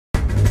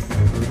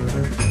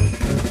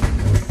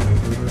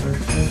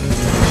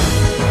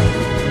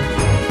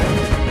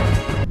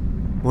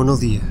Buenos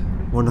días,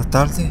 buenas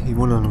tardes y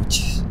buenas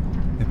noches.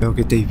 Espero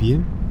que estéis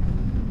bien.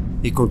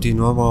 Y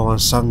continuamos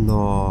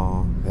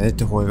avanzando en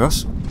este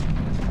juegazo.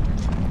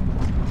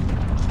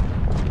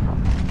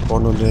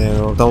 Por donde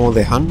lo estamos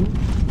dejando.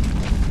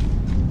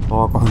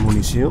 Vamos a coger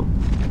munición.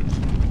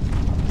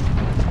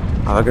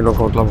 A ver qué nos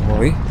encontramos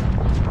por ahí.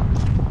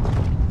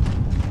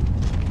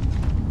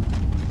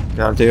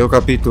 Que al anterior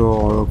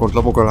capítulo lo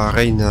encontramos con la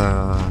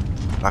reina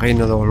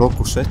de los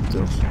Locust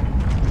estos.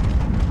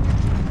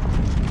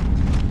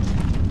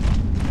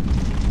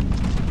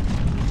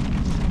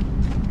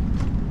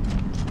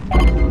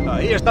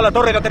 Ahí está la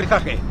torre de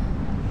aterrizaje.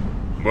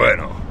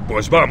 Bueno,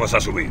 pues vamos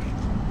a subir.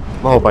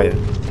 Vamos para allá.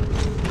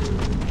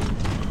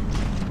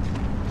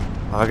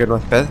 A ver que no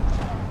espera.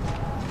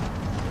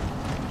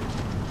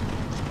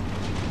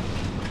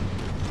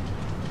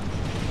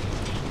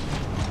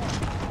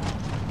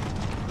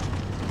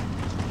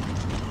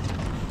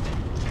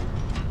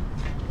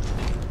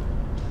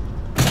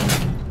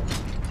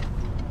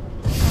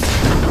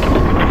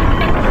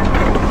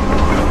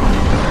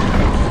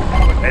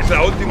 Es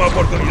la última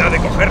oportunidad de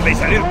cogerla y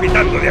salir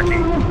pitando de aquí.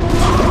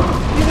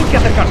 Tienen que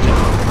acercarse.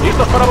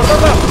 ¿Listos para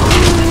abordarla?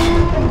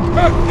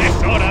 ¡Es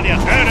hora de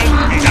hacer el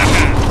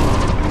pirata!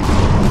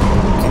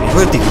 Que viejo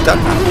de tic-tac.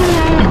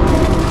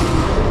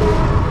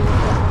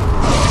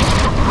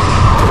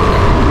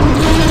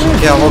 Hay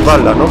que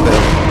abordarla, ¿no? Pero...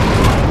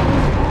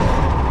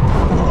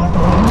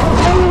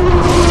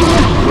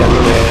 ya no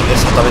es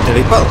exactamente el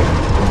disparo.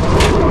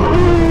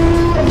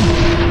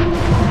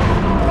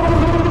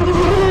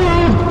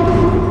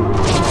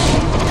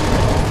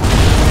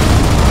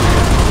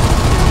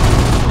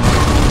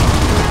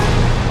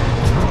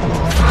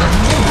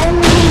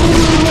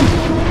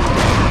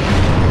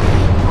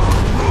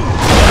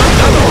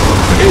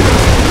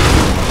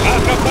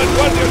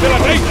 ¡Guardias de la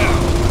reina!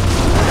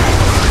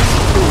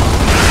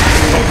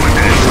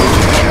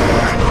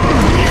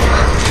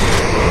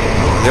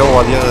 Yo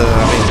guardián de la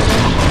reina.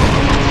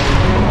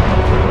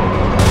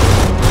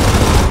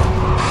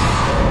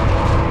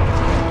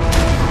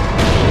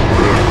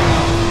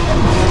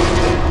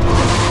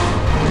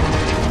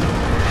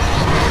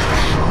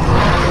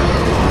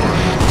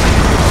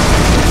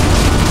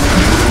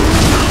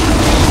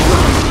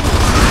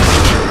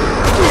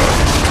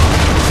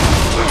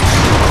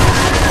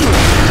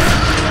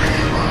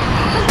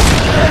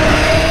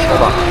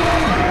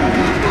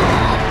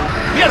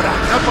 ¡Mierda!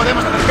 No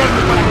podemos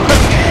acercarnos para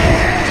cogerla.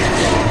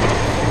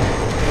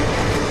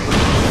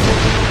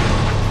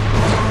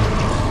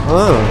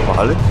 Ah,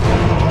 vale.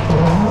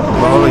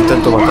 Vamos, lo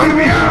intento matar.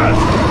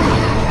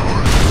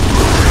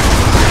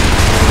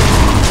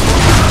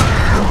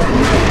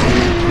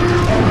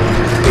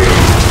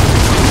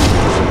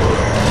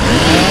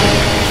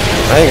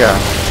 Venga.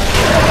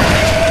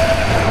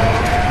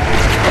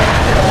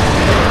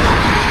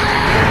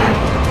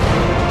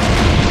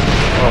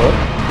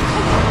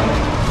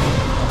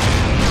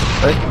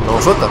 A ver.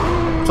 No, suelta.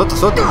 Suelta,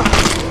 suelta.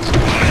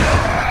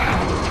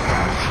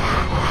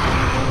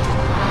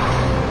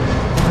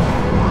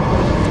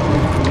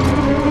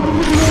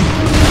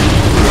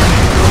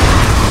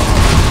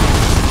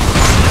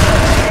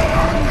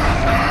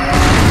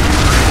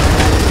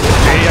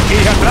 ¡Sí, aquí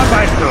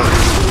atrapa esto!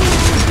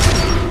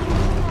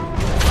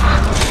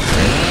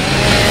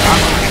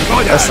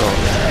 Eso.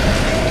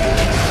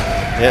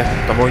 Bien,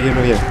 estamos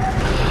yendo bien.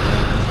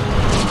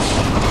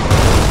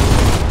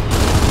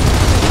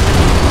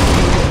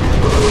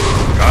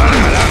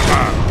 ¡Carga el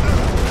arma!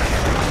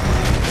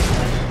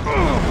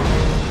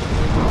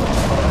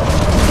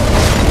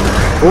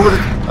 Cubre.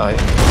 Ahí.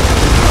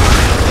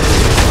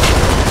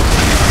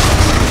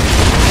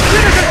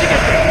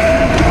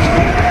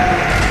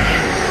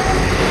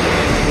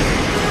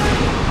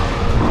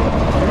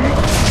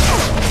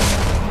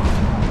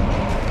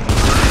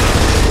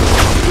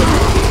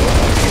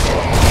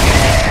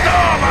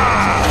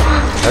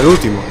 El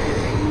último.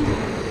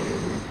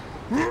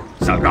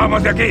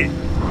 ¡Salgamos de aquí!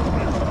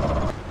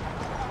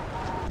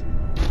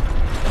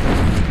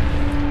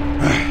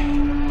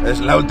 Es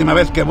la última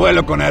vez que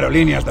vuelo con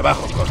aerolíneas de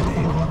bajo coste.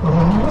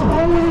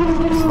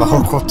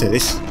 Bajo coste de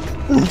eso.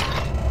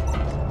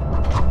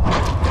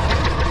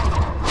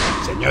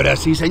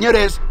 Señoras y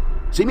señores,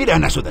 si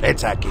miran a su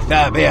derecha,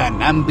 quizá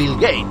vean Anvil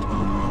Gate,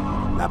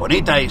 la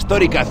bonita e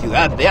histórica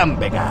ciudad de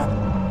Ambegar.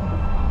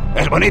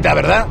 Es bonita,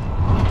 ¿verdad?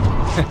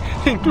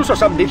 Incluso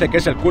Sam dice que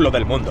es el culo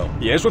del mundo,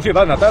 y es su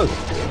ciudad natal.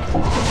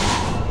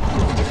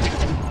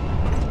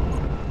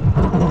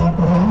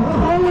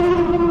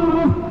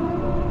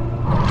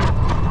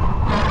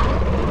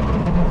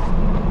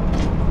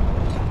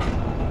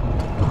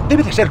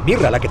 Debe de ser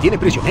Mirra la que tiene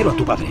prisionero a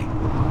tu padre.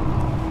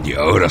 Y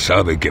ahora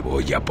sabe que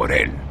voy a por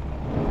él.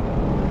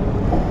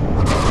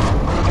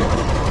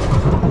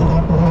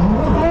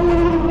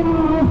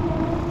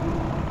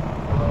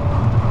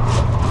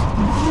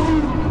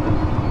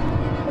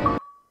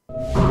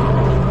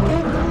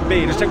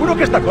 Vir, ¿seguro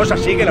que esta cosa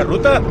sigue la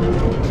ruta?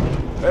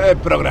 He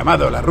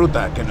programado la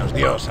ruta que nos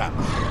dio Sam.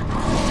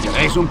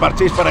 ¿Tenéis un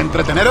parchís para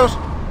entreteneros?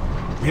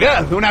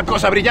 Mirad, una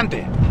cosa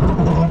brillante.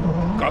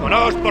 Como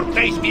no os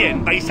portéis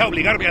bien, vais a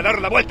obligarme a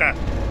dar la vuelta.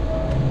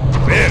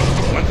 Ver,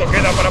 ¿cuánto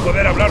queda para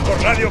poder hablar por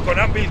radio con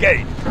Anvil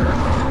Gate?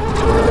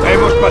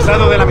 Hemos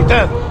pasado de la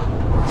mitad.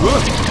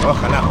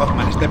 Ojalá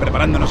Hoffman esté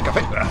preparándonos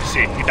café. Ah, sí,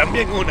 y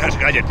también unas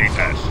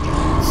galletitas.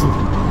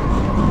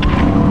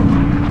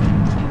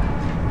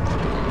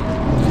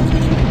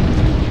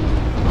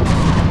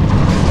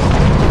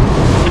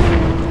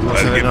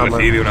 Alguien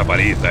recibe una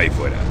paliza ahí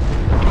fuera.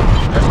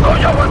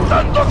 ¡Estoy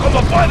aguantando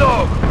como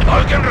puedo!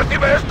 ¿Alguien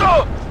recibe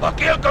esto?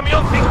 ¡Aquí el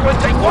camión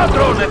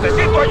 54!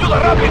 ¡Necesito ayuda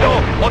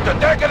rápido! ¡O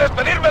tendré que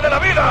despedirme de la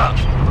vida!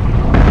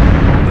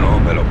 No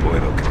me lo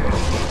puedo creer.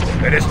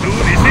 ¿Eres tú,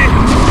 DC?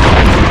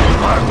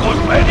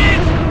 ¡Marcus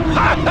Bennett!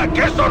 ¡Ja, ja!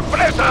 ¡Qué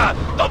sorpresa!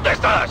 ¿Dónde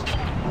estás?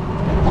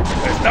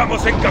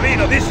 Estamos en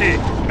camino, DC.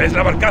 ¿Ves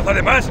la barcaza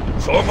de más?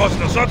 ¡Somos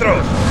nosotros!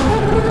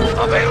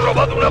 ¿Habéis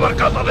robado una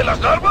barcaza de las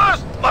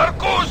larvas?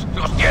 ¡Marcus!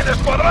 ¡Los tienes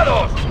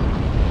cuadrados!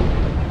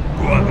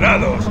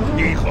 ¡Cuadrados!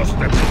 ¡Hijos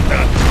de puta!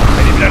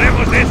 ¡Te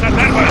libraremos de esas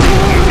larvas! ¿Lo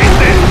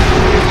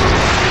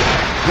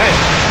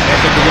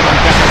Ese que llevan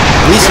casa.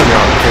 Buenísimo,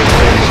 que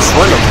en el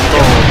suelo,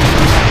 todo.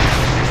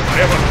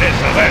 Haremos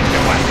eso, a ver qué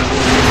pasa.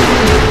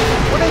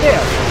 Buena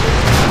idea.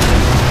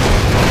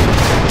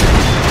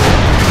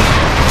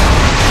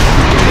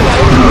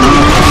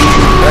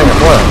 Venga,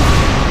 fuera.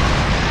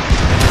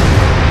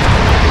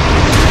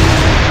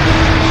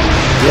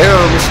 Llega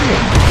lo que sigue.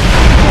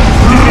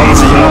 ¿Cómo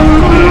se llama?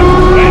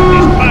 ¡Buen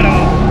disparo!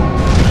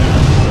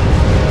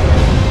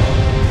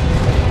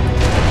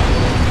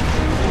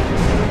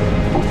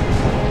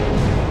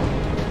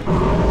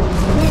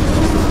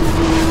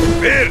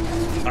 ¡Vir!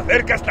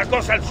 Acerca esta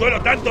cosa al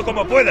suelo tanto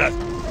como puedas.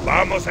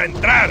 ¡Vamos a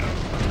entrar!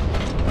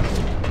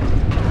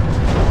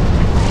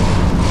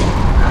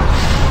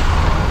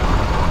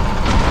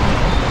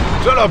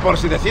 Solo por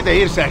si decide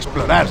irse a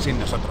explorar sin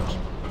nosotros.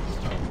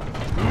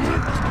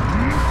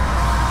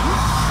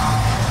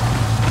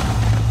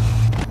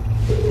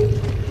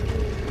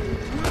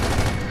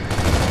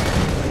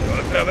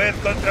 ¿Otra vez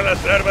contra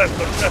las larvas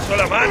con una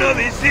sola mano,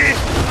 DC?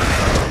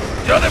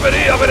 Yo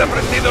debería haber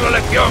aprendido la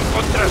lección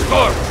contra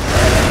Score.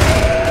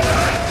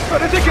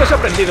 Parece que has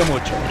aprendido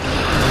mucho.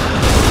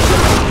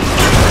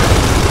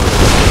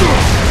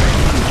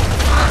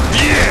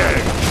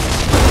 ¡Bien!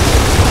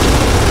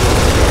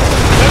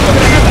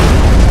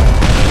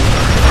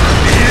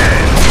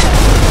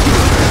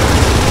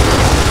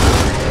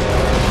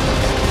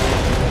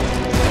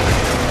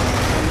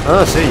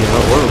 Ah, sí, yo me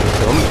acuerdo de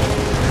este hombre.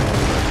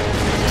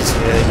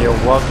 Se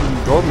llevó a un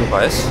gol, me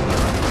parece.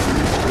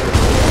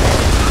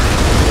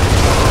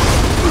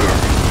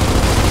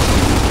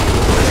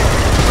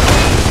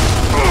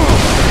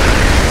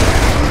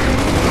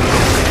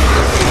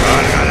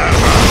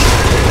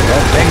 No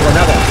tengo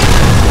nada.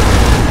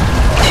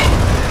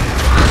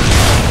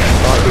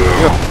 Ay,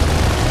 Dios.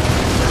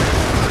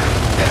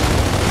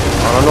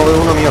 Ahora no veo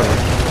una mierda.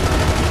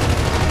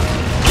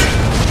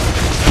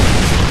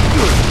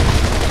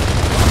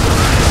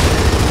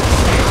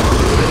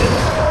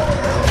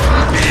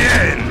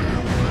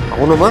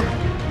 ¿Uno más? No,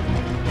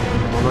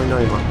 no hay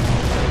nadie más.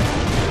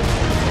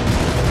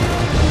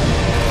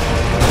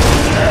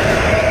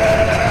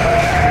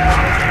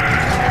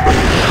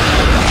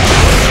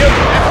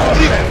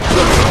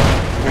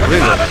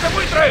 ¡Llamada de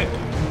buitre!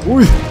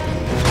 ¡Uy!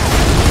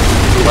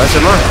 Parece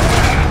más.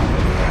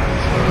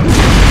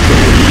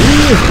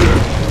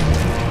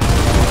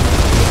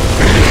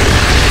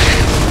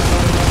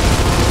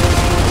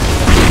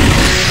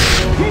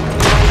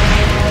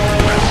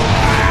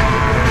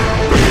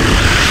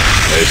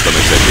 Esto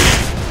me sirve.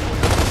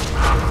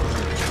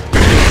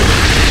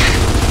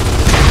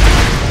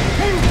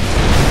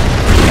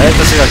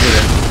 Esta sí la quiere.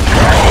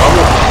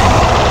 Vamos.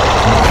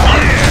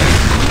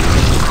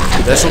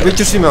 De esos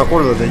bichos sí me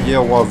acuerdo, de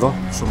Gear War 2.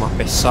 Son más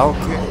pesados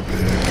que...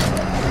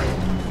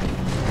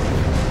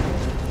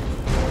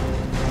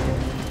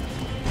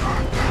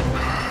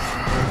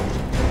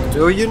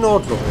 Estoy oyendo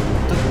otro.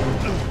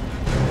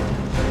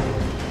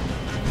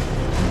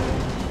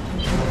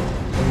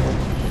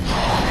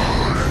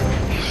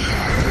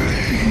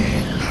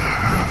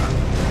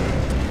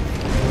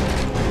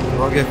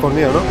 Aquí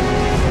escondido, ¿no?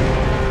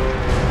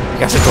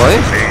 ¿Qué haces tú ahí?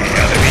 Sí,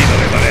 ha debido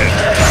de valer.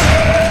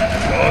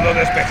 Todo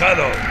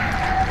despejado.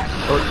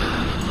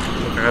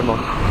 Lo queremos.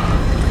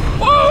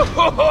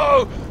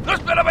 ¡No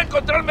esperaba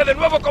encontrarme de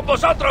nuevo con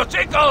vosotros,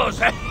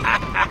 chicos!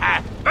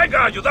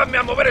 Venga, ayudadme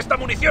a mover esta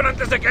munición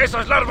antes de que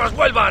esas larvas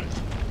vuelvan.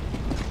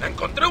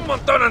 Encontré un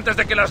montón antes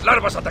de que las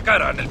larvas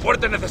atacaran. El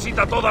fuerte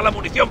necesita toda la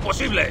munición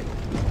posible.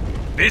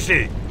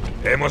 DC,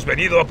 hemos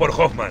venido a por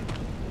Hoffman.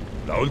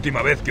 La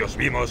última vez que os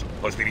vimos,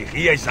 os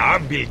dirigíais a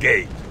Anvil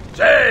Gate.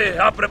 Sí,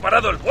 ha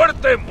preparado el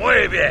fuerte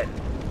muy bien.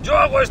 Yo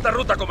hago esta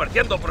ruta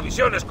comerciando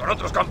provisiones con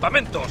otros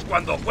campamentos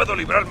cuando puedo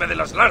librarme de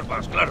las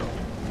larvas, claro.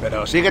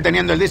 ¿Pero sigue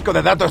teniendo el disco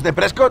de datos de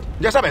Prescott?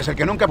 Ya sabes, el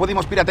que nunca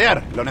pudimos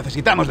piratear. Lo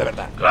necesitamos de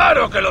verdad.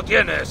 ¡Claro que lo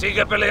tiene!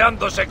 Sigue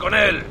peleándose con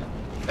él.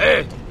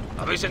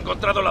 ¿Habéis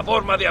encontrado la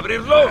forma de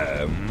abrirlo?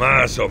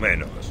 Más o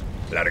menos.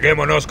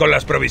 Larguémonos con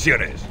las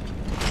provisiones.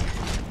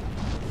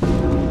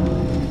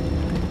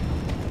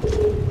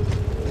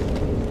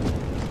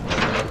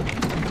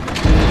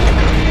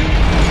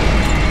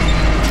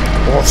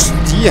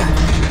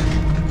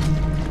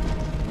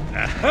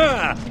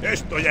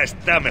 ya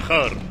está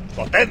mejor.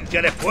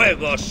 Potencia de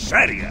fuego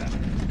seria.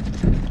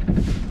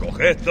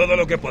 Coged todo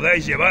lo que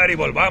podáis llevar y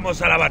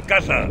volvamos a la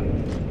Barcaza.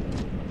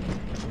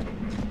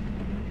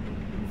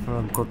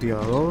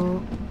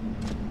 Francotirador.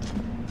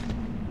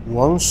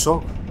 One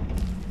shot.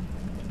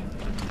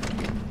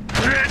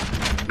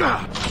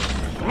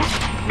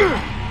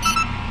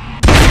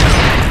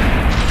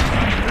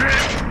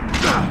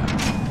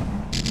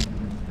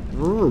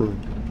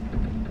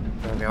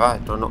 Pero que va,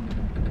 esto no.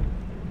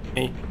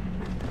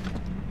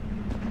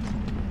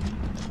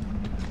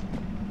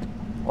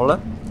 Hola.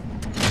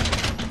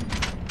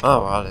 Ah,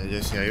 vale, yo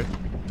decía yo.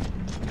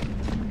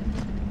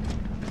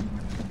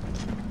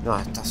 No,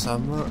 estas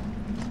armas.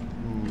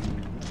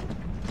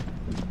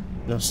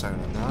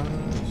 Lanzagranadas.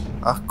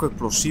 Asco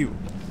explosivo.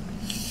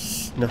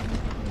 No.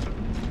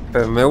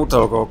 Pero me gusta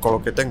con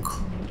lo que tengo.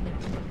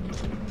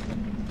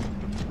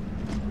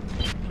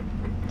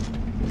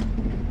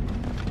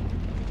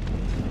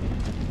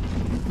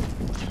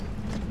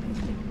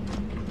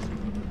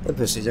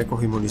 Pues si ya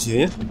cogí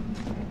munición ya.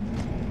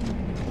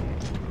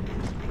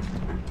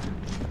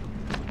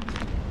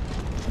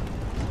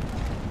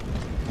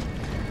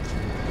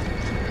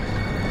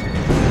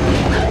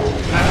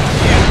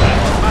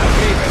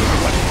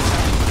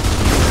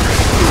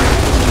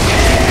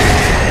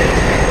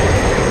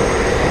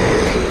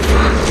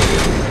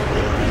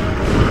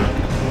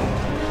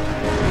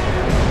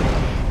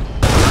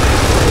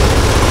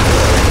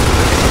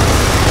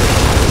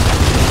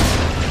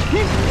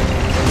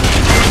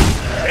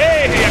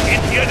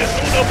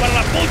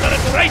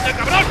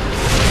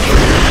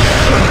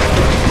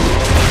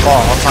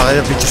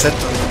 Bichos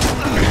estos.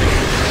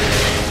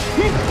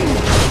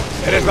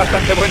 Eres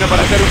bastante bueno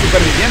para ser un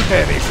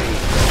superviviente, Daisy.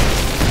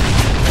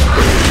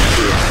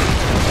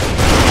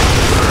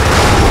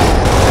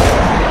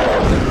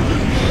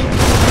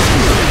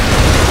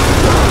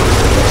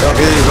 Tengo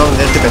que ir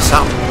donde este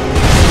pesado.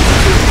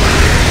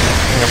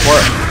 Venga,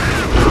 pues.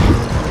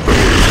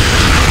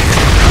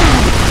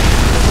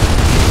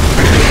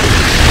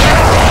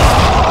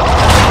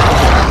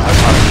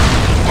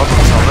 Vamos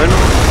más o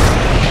menos.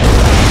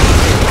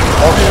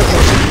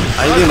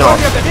 Ahí no.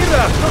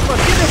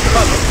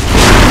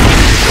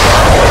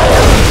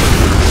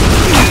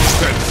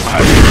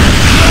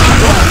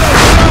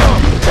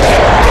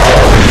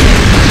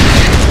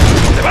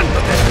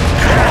 ¡Levántate!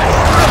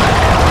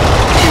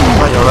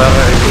 Vaya, lo he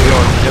revivido,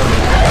 tío.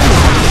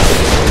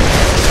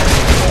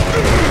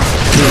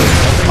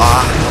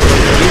 Ah,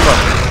 arriba.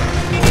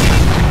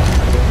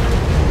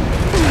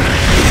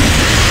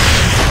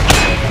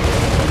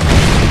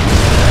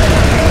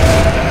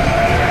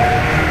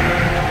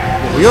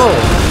 ¡Murió!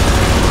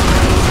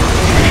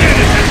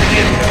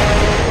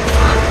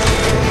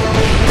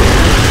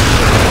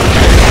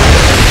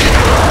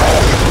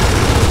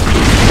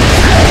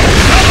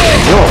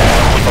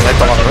 ¿Dónde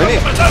está para venir?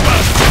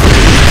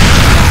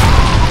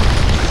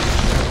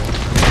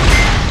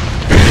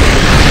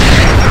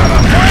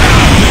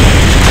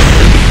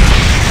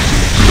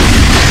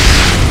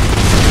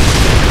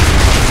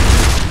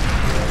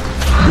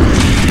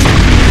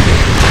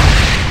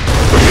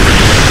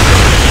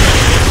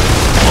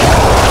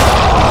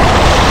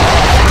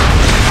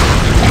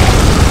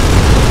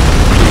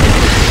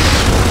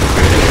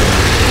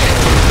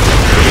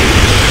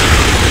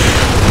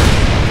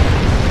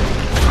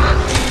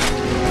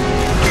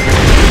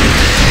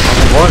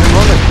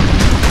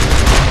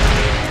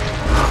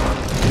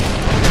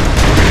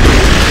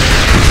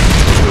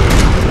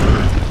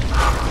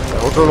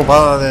 Otro no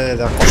para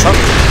de acosar.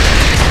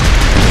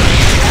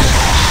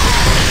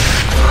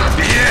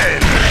 ¡Bien!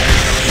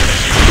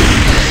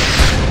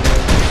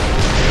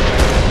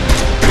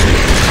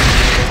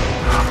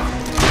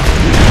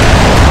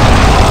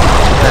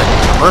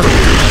 Bueno,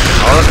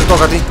 ahora te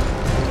toca a ti.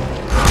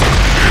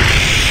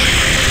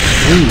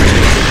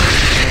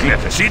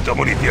 Necesito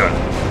munición.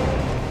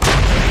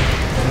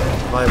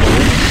 Vale, muy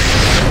bien.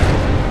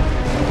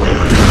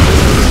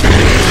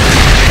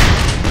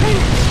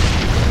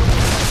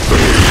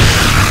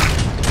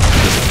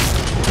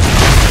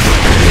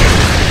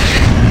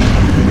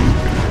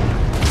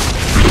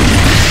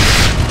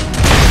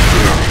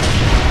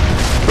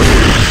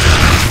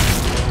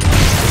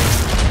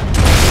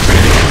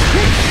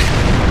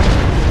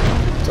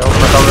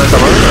 De esta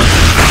manera.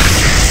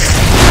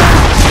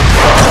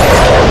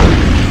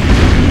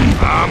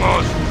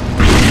 ¡Vamos!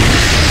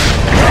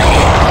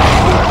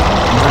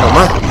 Bueno,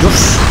 más,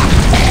 Dios.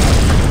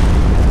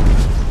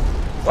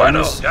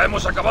 Bueno, ya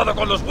hemos acabado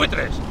con los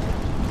buitres.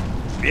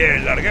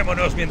 Bien,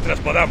 larguémonos mientras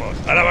podamos.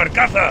 ¡A la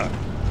Barcaza!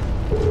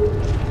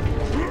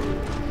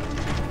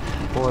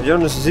 Pues yo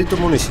necesito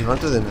munición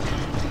antes de nada.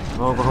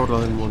 Vamos a coger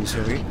la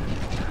munición aquí.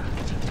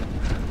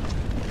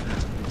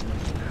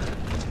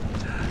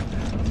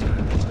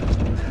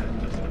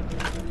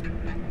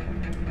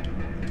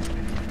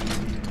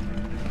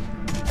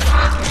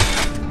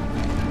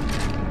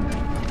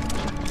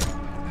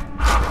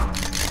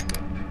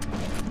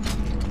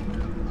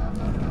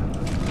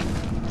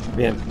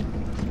 Bien,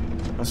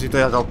 así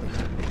estoy a tope.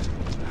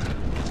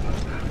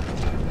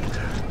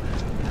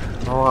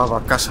 Vamos a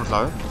Barcaza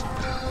otra vez.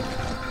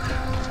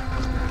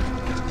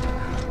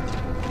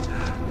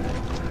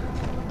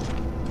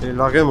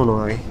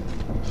 Larguémonos ahí.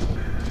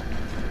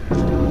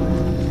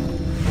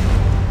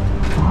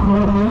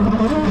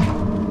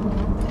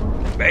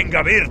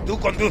 Venga, Vir, tú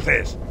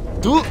conduces.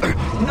 Tú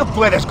no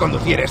puedes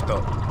conducir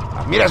esto.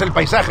 Miras el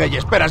paisaje y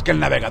esperas que el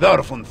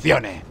navegador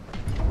funcione.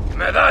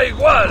 ¡Me da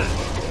igual!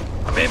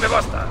 A mí me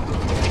basta.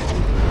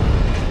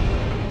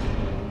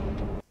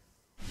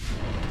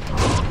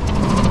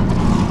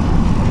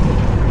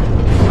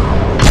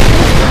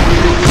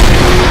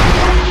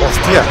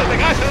 ¡Hostia!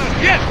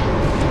 ¡Bien!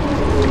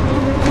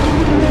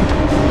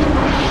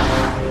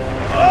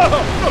 ¡Oh!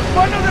 ¡Nos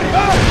van a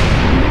derribar!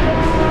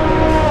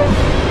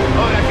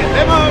 Ahora que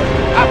hacemos,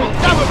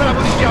 apuntamos a la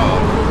munición.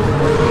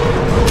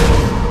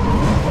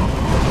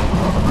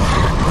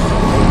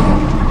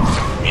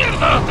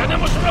 ¡Mierda!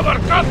 ¡Tenemos una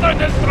barcaza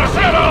en el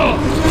trasero!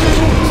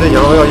 Sí,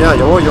 yo lo veo ya,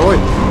 yo voy.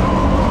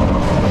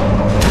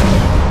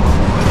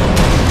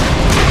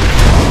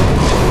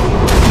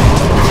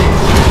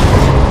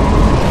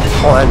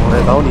 Joder, no le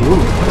he dado ni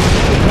uno.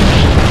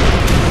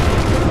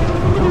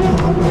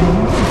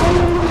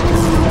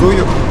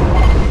 Tuyo.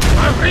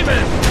 ¡Arriba!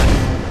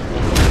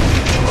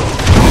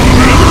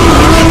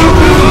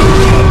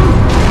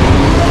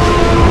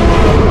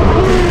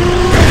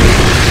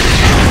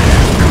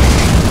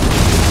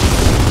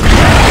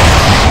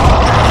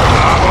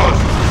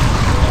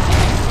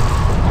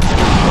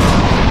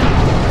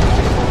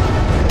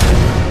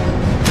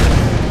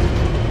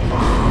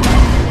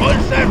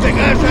 ¡Bolsas de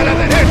gas a la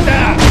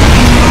derecha!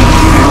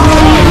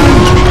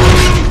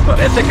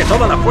 Parece que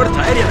toda la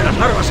fuerza aérea de las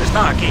larvas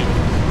está aquí.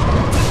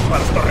 ¡A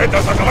las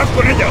torretas, acabad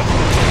con ellos!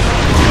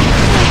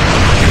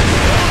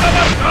 ¡La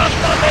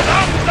barcaza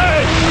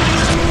delante!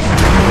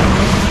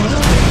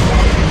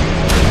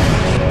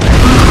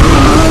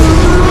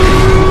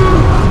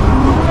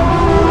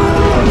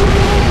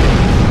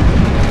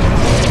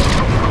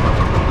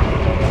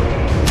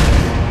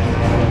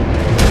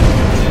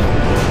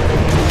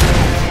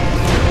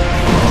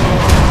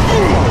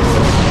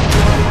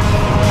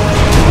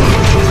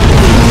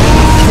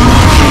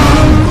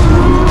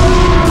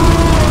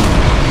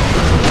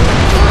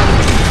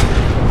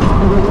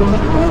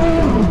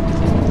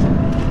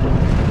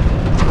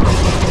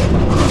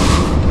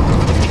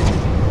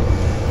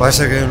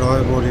 Parece que no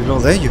hemos librado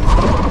de ellos.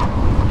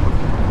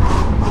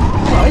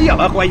 Ahí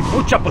abajo hay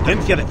mucha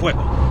potencia de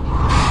fuego.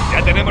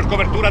 ¿Ya tenemos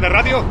cobertura de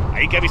radio?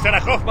 Hay que avisar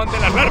a Hoffman de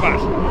las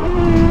larvas.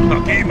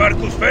 Aquí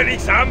Marcus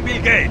Phoenix a Anvil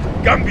Gate.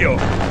 ¡Cambio!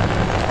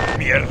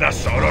 ¡Mierda!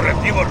 ¡Solo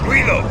recibo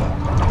ruido!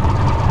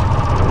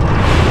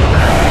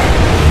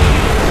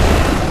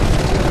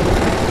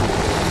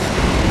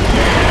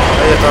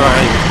 Ahí está la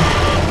gente.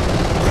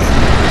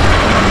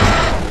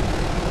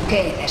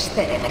 ¡Qué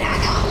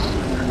descerebrado!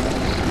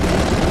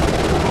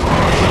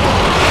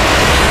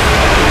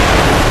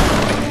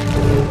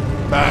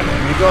 Vale,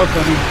 mi gozo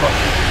no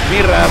importa.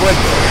 Mirra ha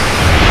vuelto.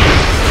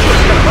 Los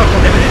escarabajos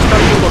deben estar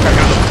un poco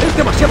cargados. Es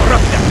demasiado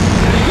rápida.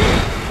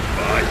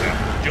 Vaya,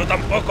 yo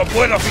tampoco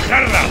puedo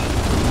fijarla.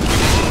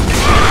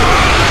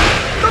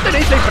 ¿No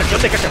tenéis la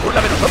impresión de que se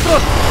burla de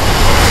nosotros?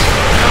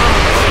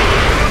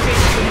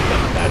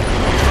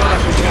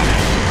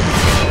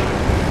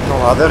 No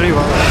va a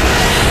derribar.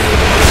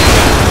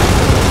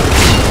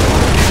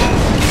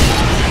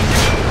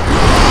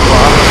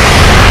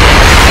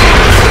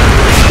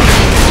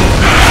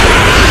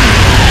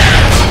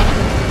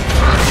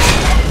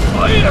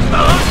 ¡Ahí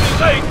está!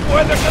 ¡Sí!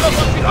 ¡Puede que lo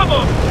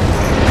consigamos!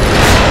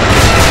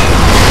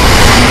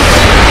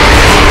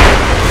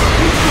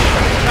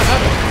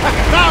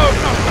 ¡Agarraos!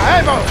 ¡Nos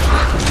caemos!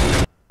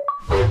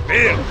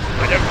 Vir,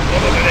 ¿hay algún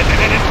modo de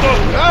detener esto?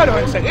 ¡Claro,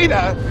 enseguida!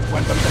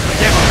 ¡Cuando nos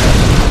estrellemos!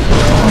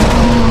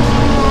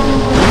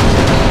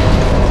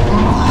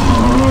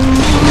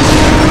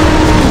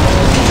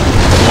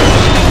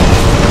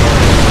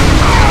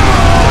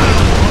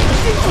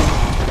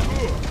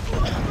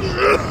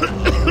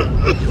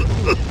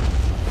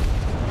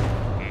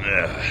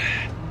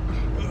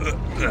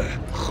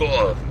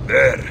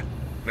 Joder.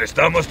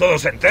 ¿Estamos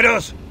todos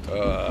enteros?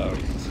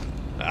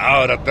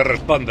 Ahora te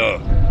respondo.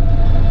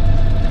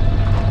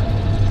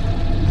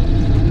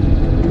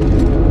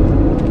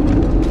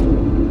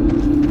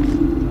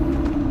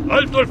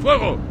 ¡Alto el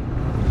fuego!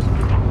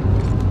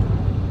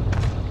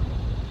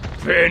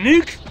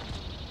 ¿Fénix?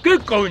 ¿Qué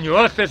coño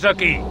haces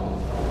aquí?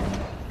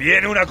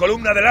 Viene una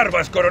columna de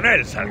larvas,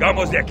 coronel.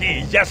 Salgamos de aquí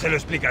y ya se lo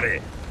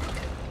explicaré.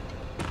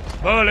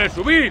 Vale,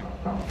 subid.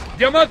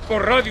 Llamad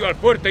por radio al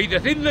fuerte y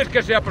decidles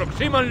que se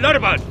aproximan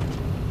larvas.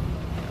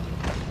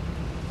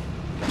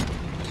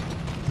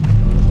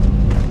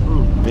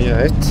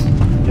 Mira este.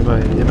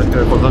 Ya me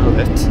estoy recordando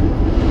de este.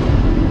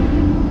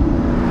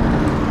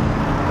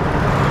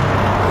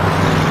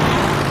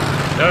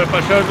 Ha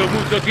pasado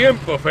mucho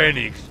tiempo,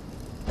 Fénix.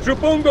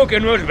 Supongo que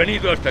no has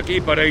venido hasta aquí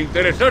para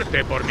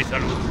interesarte por mi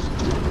salud.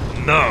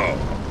 No.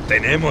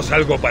 Tenemos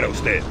algo para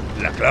usted.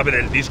 La clave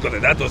del disco de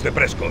datos de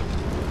Prescott.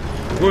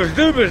 Pues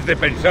debes de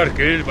pensar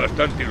que es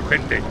bastante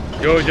urgente.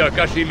 Yo ya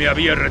casi me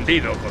había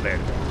rendido, joder.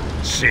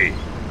 Sí.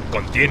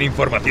 Contiene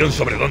información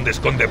sobre dónde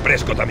esconde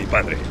Prescott a mi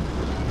padre.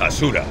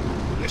 Asura.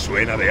 ¿Le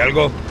suena de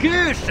algo?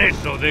 ¿Qué es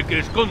eso de que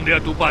esconde a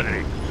tu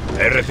padre?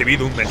 He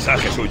recibido un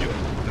mensaje suyo.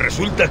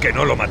 Resulta que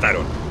no lo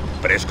mataron.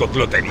 Prescott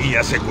lo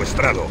tenía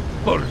secuestrado.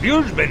 Por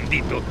Dios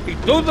bendito. ¿Y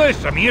toda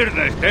esa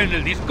mierda está en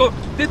el disco?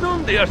 ¿De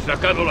dónde has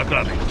sacado la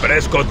clave?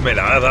 Prescott me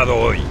la ha dado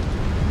hoy.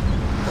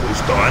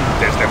 Justo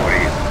antes de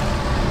morir.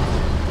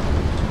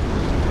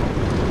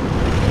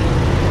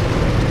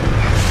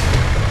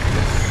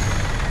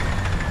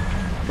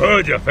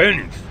 Vaya,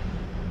 Fénix.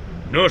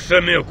 No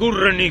se me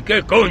ocurre ni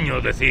qué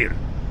coño decir.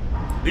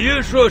 Y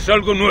eso es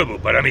algo nuevo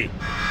para mí.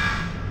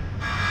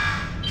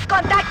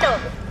 ¡Contacto!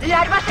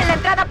 Larvas en la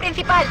entrada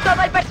principal.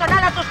 Todo el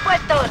personal a sus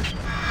puestos.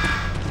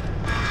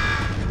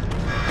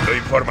 Lo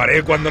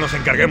informaré cuando nos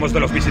encarguemos de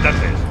los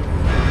visitantes.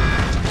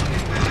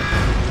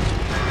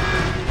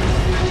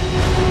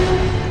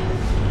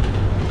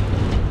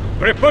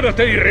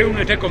 Prepárate y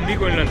reúnete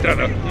conmigo en la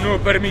entrada. No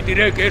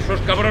permitiré que esos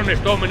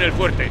cabrones tomen el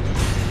fuerte.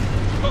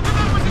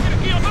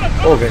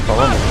 Ok, pues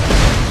vamos.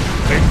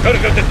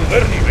 Encárgate tu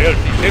Bernie, ve al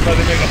sistema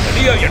de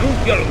megafonía y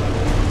anúncialo.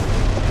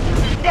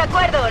 De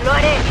acuerdo, lo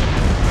haré.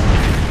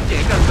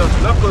 Llegan los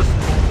locos.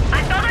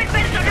 A todo el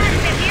personal,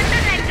 se sienta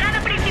en la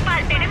entrada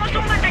principal. Tenemos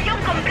un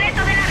batallón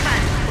completo de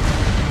larvas.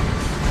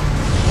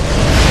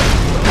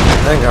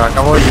 Venga,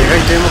 acabo de llegar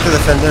y tenemos que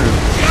defenderlo.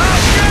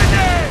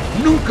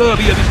 Nunca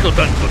había visto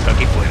tantos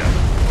aquí fuera.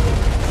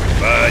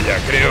 Vaya,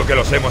 creo que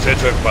los hemos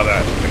hecho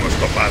enfadar. Hemos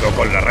topado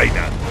con la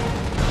reina.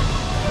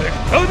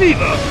 ¡Está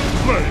viva!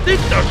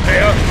 ¡Maldita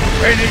sea!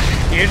 Fénix,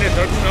 ¿tienes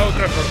alguna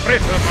otra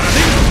sorpresa para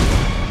mí?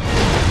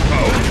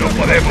 Aún no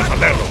podemos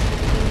hacerlo.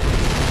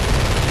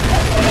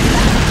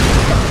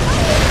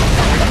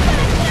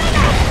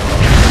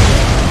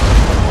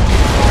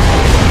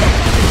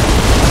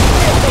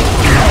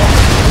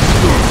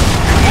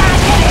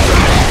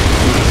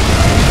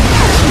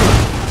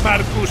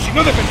 Marcus, si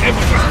no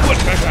defendemos las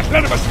puertas, las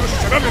larvas nos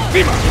echarán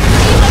encima.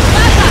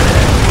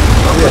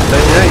 No voy a estar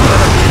ahí.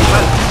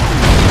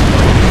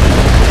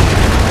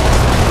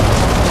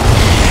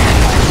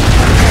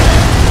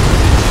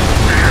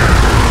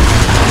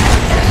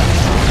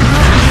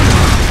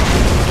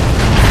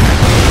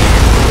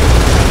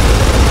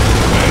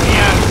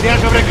 Se ha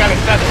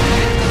sobrecalentado.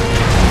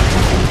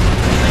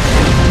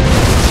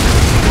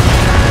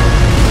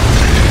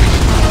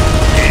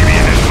 ¡Y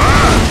vienes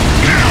más!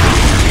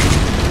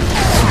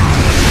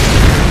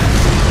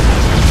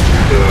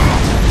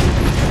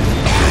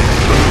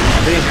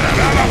 Sí.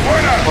 ¡Granada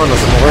fuera! Bueno,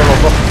 se movemos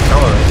dos.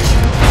 Ahora.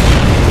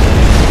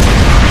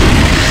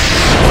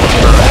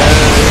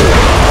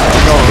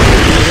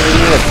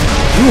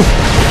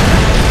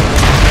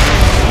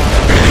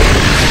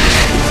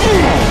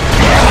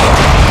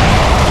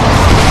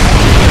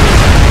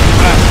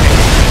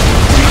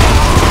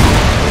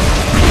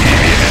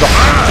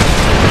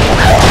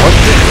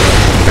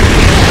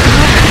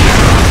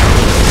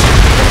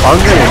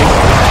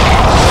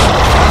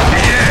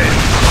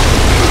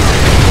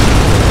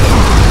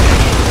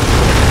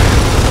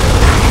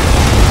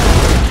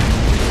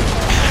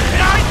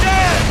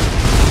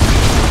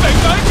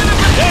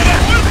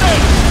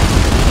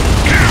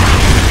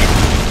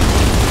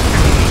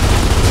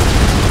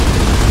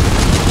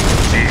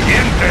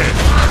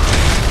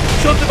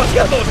 ¡Son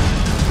demasiados!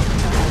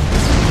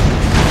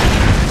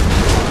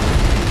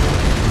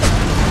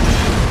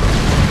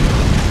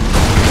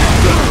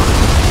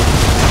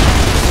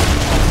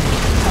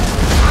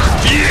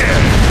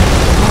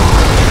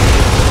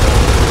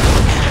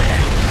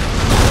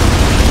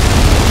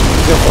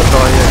 ¿Qué foto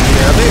hay aquí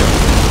arriba?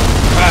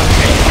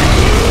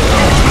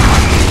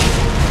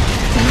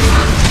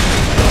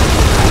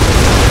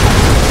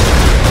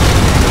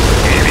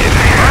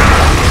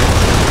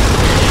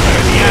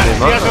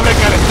 Se ha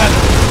sobrecalentado.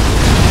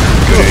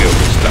 Creo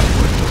que está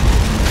muerto.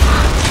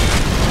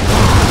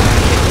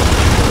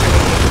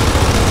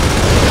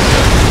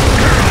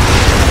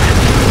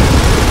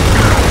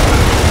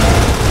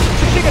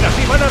 Si siguen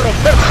así, van a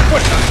romper las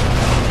puertas.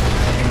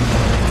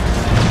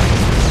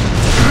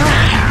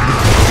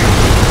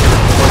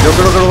 Pues yo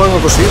creo que lo van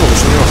a conseguir, porque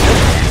son demasiados.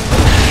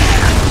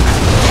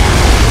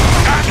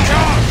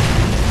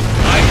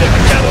 ¡Hay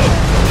demasiados!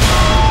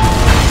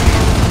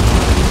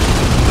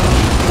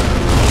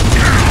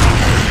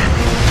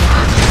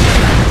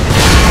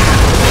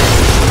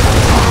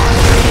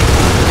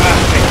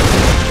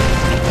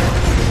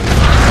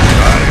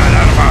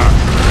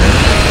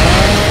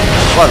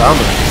 Vale,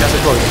 hombre, ya se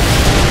todo.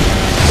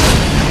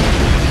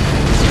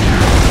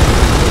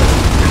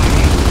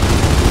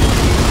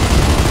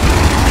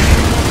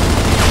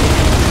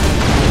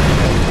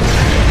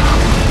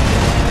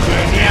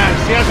 Genial,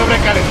 se ha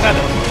sobrecalentado.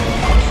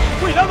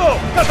 ¡Cuidado!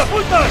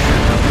 ¡Catapultas!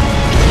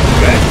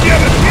 ¡Bestia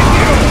del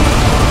sitio!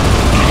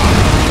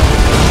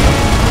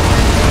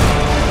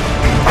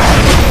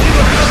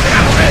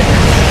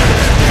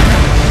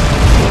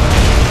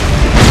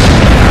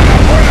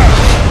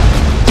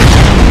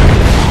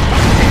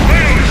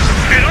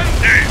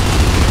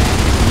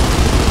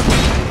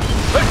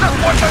 ¡Estas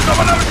puertas no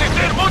van a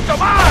resistir mucho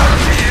más!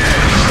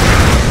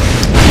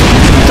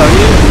 Está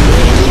bien.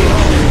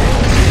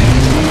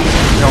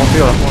 Ya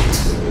rompió la puerta.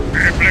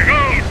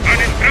 ¡Replegaos!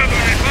 ¡Han entrado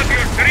en el patio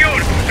exterior!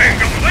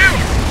 ¡Venga,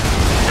 moveos!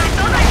 A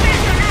todo el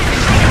personal,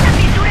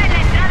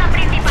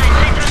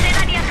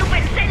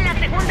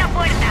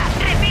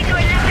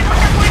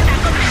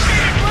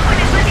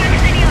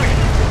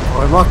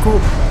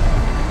 Marcus.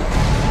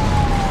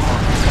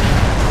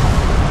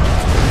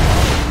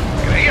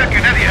 Creía que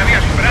nadie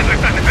había superado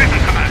estas defensas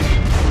jamás.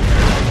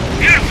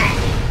 Cierto,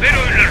 pero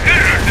en las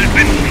guerras del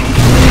péndulo.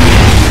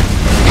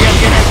 ¿Quién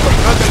tiene el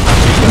control del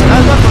martillo del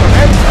alba,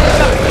 coronel?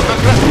 Es más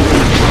grande.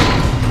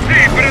 Sí,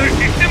 pero el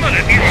sistema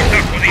de tiro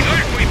está jodido,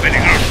 es muy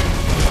peligroso.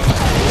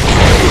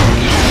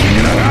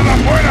 ¡Granada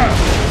fuera!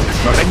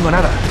 No tengo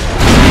nada.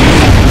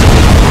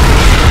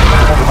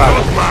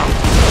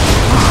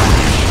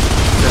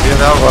 Se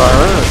viene agua,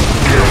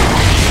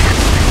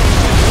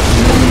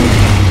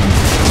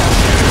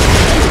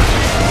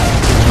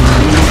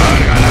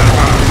 ¡Carga el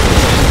arma!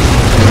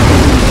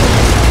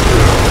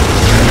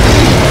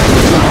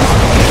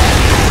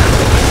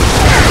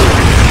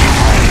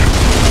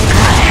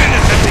 ¿Quién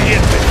es el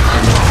siguiente?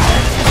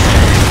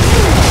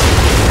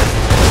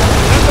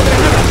 ¡Lanzo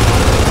granada!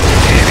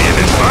 ¡Y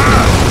vienes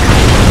más!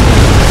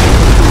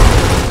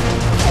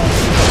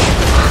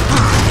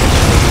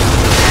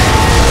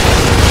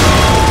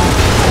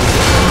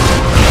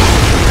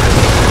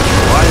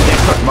 ¿Cuál de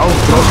estos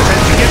monstruos es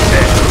el siguiente?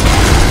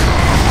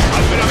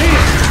 ¡Házmelo a mí!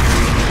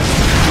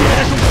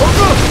 ¿Quieres un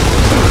poco?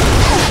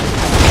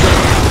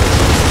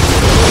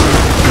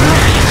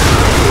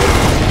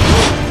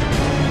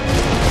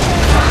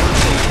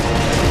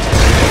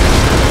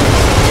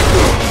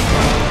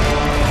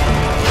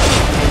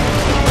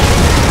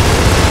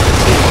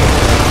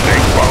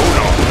 ¡Tengo a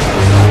uno!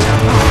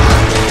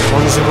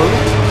 ¿Dónde se mueve?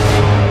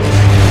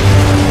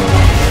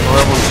 No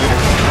veo municiones.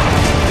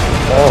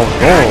 Oh,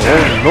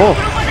 no.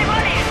 ¡Grupo de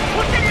Vuele!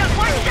 ¡Usen los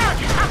one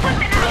shots!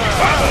 ¡Apunten a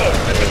 ¡Vamos!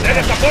 ¡Defender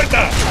esta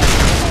puerta!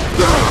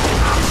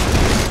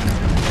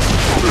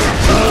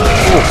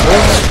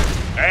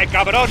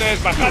 Cabrones!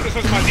 ¡Bajad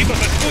esos malditos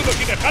escudos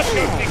y dejad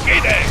que os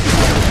liquide!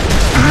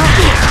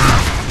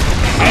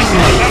 ¡Es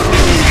matarte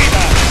su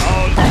vida!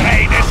 ¡All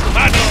Train es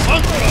humano,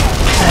 monstruo!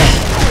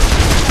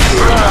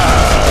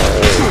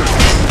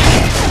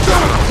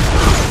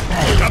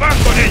 ¡Acabad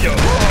con ellos!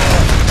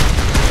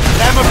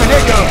 ¡Estamos en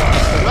ello!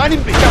 ¡Lo han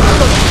invitado a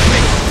todos!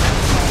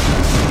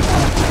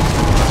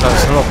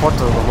 Atravesar los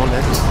puertos de los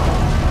monetos.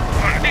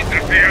 ¡Maldita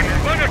sea!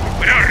 ¡Nos van a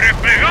superar!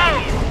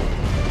 ¡Replegaos!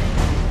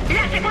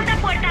 La segunda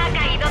puerta ha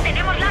caído.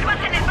 Tenemos larvas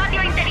en el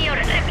patio interior.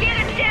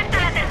 Replieguense hasta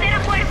la tercera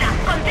puerta.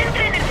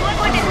 Concentren el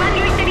fuego en el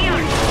patio interior.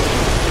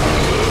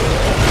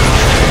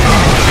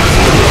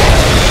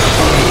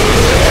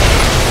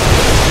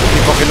 ¿Y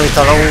por qué no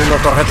instaló una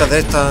torreta de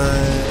estas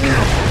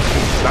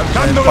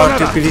en el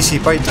patio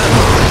principal?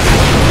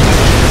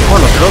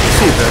 Bueno, creo que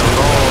sí, pero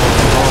no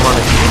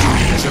manejo.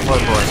 Ese fue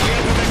el problema.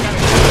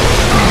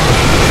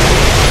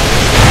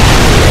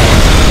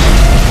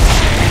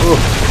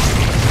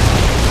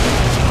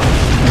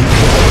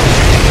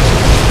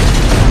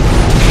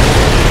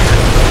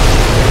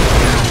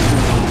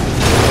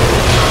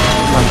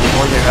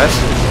 ¿Cómo llega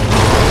eso?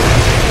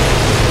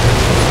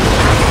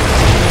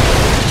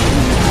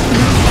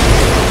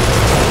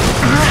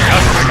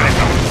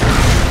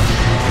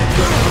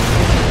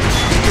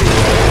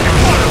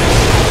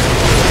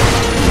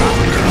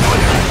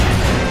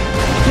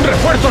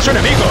 ¡Refuerzos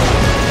enemigos!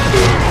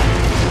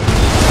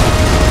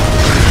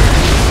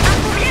 ¡Han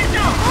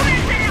cubierto!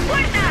 ¡Únense en la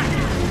puerta!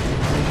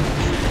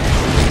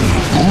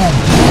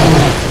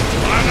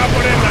 ¡Van a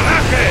por el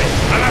garaje!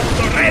 ¡A las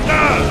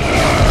torretas!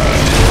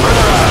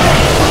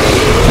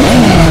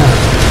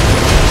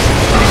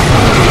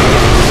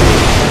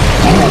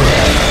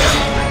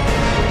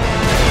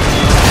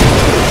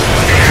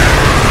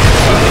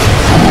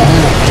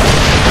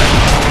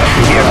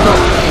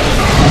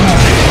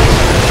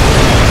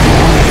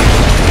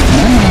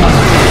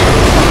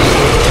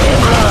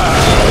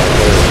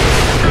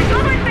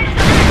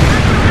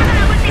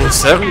 ¿En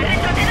serio?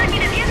 ¡Retrocedan y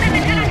defiendan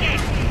el garaje!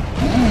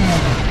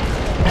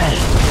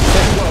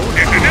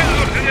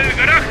 ¡Detenedlos en el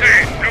garaje!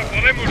 ¡No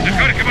podemos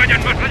dejar que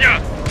vayan más allá!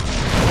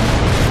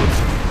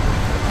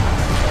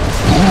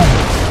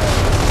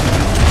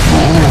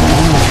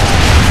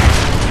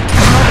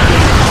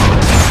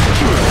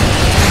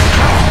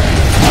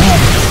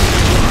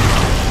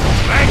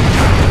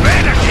 ¡Venga!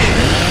 ¡Ven aquí!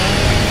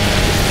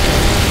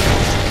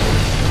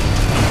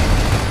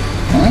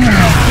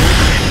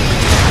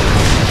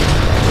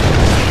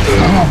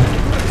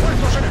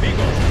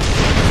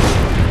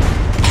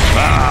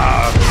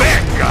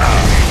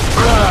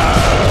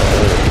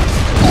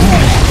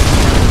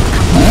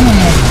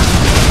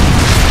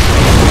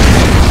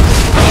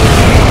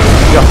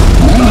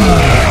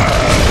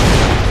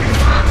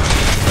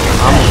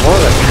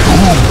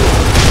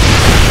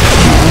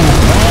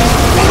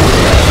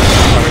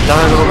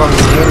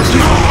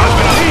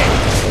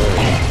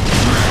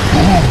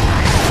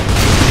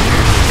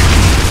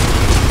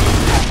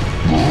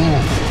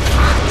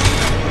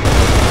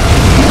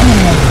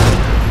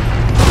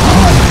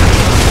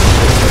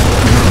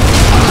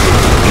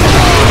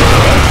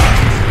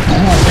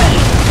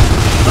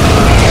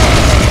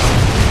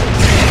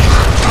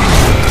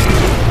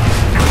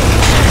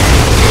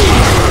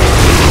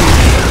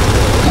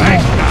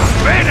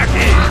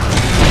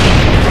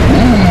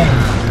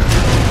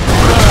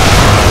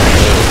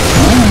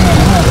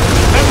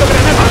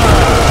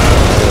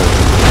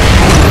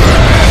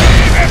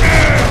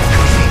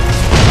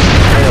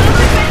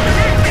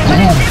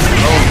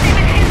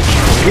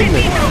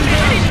 irme.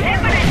 Prepárese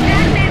para el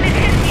plan de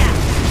emergencia.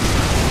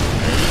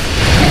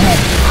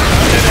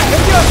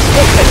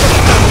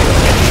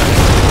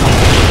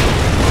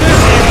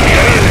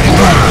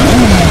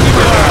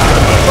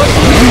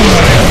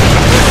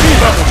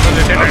 ¡Vamos a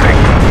detener!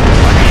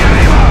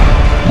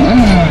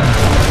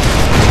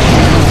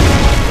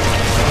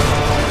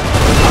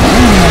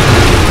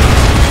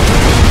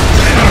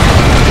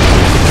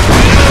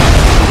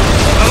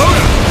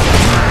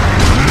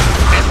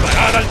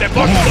 ¡Disparad al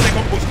depósito de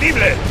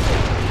combustible!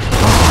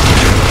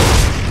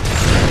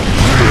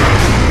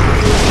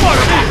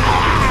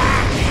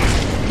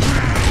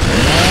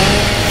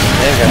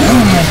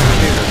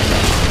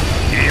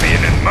 ¡Y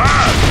vienen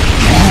más!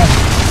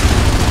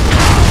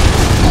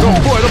 ¡No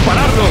puedo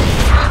pararlo!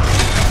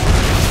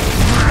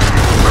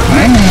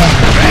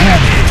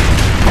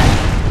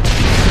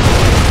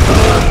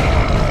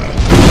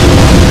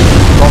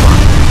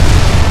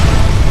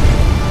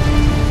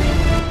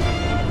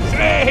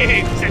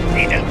 ¡Sí!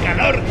 ¡Sentid el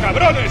calor,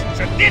 cabrones!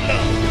 ¡Sentidlo!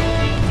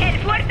 El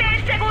fuerte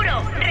es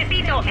seguro.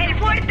 Repito, el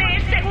fuerte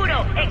es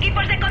seguro.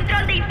 Equipos de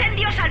control de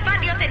incendios al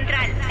patio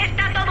central.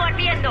 Está todo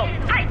ardiendo.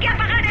 ¡Hay que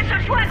apagar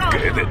esos fuegos!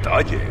 ¡Qué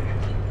detalle!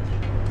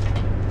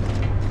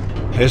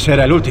 Ese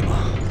era el último.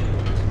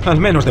 Al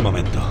menos de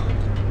momento.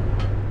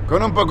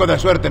 Con un poco de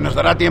suerte nos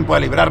dará tiempo a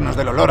librarnos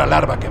del olor a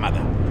larva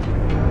quemada.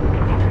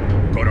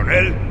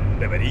 Coronel,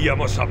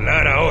 deberíamos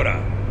hablar ahora.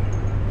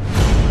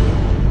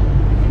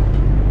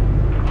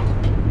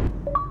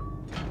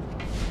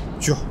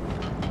 Yo.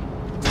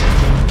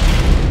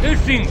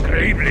 Es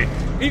increíble,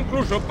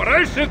 incluso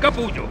para ese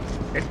capullo.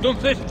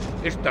 Entonces,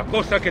 ¿esta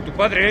cosa que tu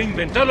padre ha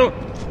inventado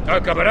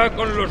acabará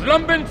con los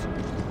lambents?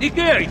 ¿Y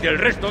qué hay del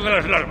resto de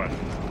las larvas?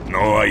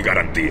 No hay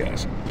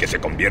garantías. Que se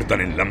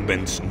conviertan en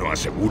lambents no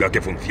asegura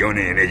que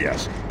funcione en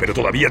ellas. Pero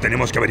todavía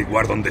tenemos que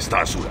averiguar dónde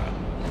está Asura.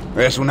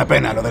 Es una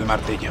pena lo del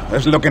martillo.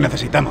 Es lo que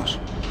necesitamos.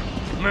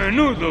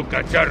 Menudo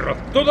cacharro.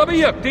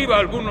 Todavía activa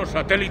algunos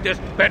satélites,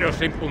 pero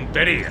sin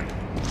puntería.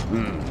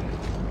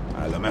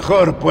 A lo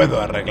mejor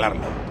puedo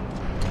arreglarlo.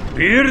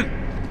 Bird,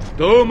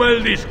 toma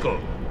el disco.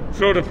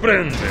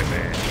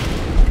 Sorpréndeme.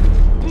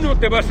 No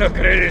te vas a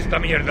creer esta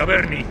mierda,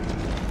 Bernie.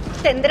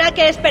 Tendrá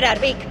que esperar,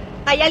 Vic.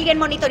 ¿Hay alguien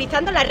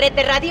monitorizando la red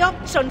de radio?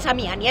 Son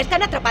Samian y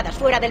están atrapadas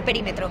fuera del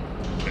perímetro.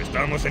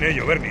 Estamos en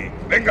ello, Bernie.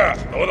 Venga,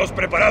 todos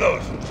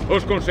preparados.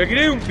 Os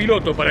conseguiré un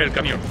piloto para el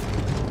camión.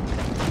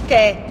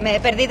 ¿Qué? ¿Me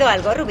he perdido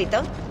algo,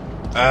 Rubito?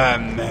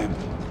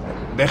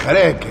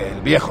 Dejaré que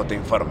el viejo te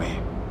informe.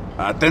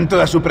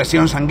 Atento a su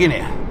presión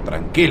sanguínea.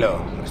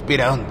 Tranquilo,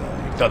 respira hondo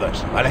y todo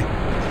eso, ¿vale?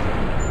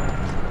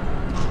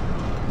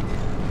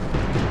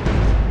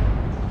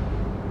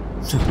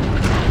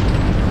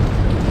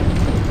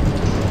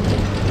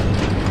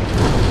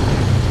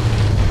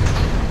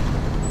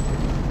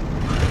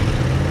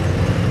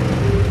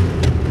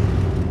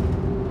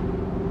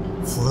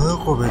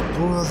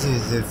 Cobertura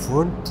desde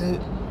fuente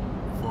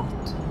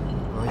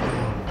vaya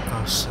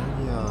a casa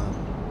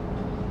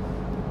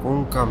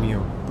con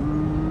camión.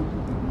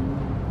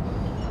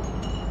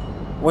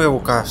 Voy a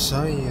buscar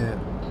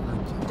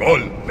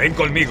Cole, ven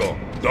conmigo.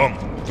 Tom,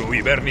 tú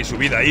y Bernie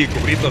subid ahí y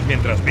cubridlos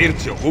mientras Bird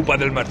se ocupa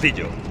del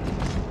martillo.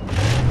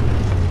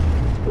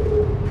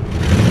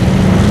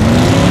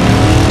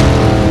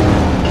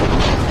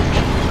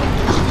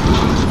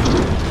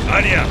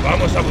 Anya,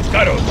 vamos a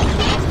buscaros.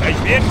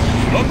 ¿Estáis bien?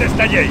 ¿Dónde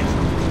está Jace?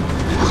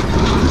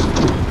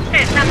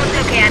 Estamos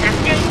bloqueadas.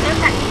 Jace no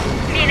está aquí.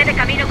 Viene de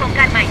camino con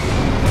Carmine.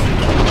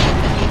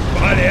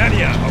 Vale,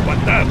 Anya,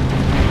 aguantad.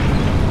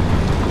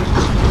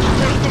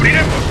 ¡Nos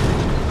cubriremos!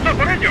 ¡No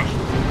por ellos!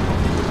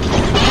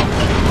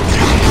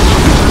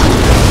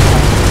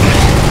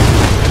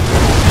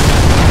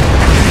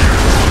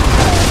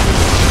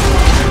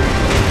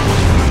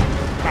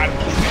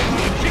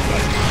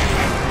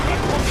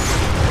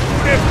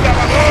 ¡Un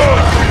excavador!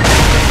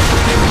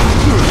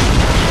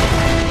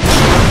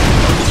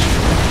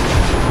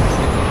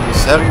 ¿En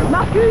serio?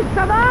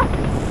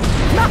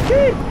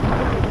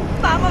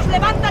 ¡Vamos,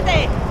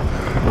 levántate!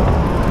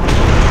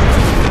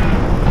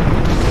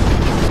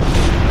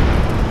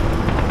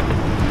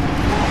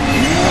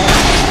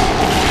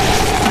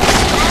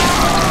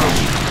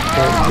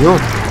 ¡Oh,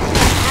 Dios!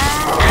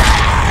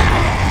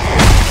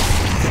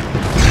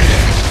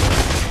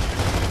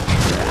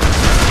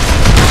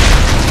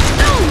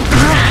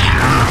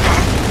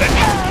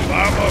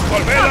 ¡Vamos,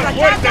 volved a la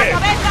fuerte!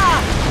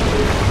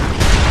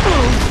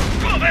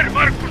 ¡Joder,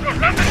 Marcus! ¡Los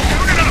lances se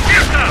unen a la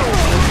fiesta!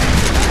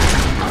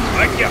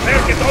 ¡Hay que hacer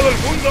que todo el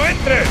mundo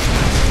entre!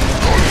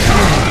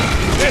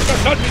 ¡Esas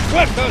son mis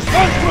fuerzas,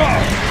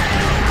 monstruos!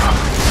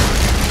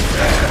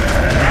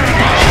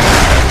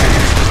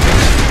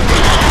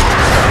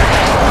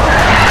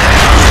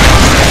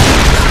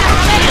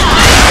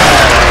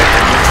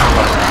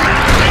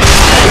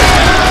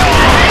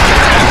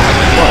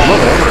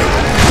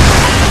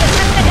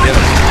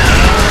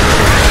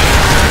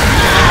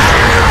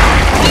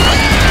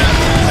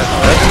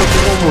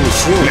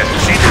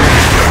 Necesito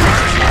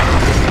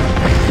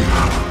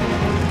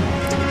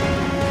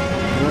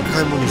no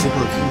cae munición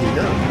por aquí ni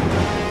nada.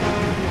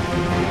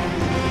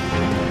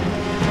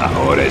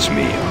 Ahora es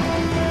mío.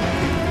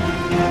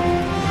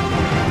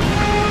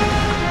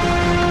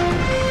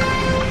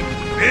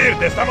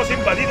 ¡Bird! ¡Estamos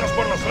invadidos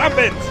por los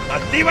Lambents!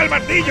 ¡Activa el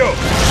martillo!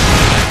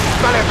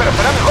 Vale, pero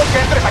será mejor que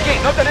entres aquí.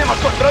 No tenemos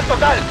control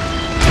total.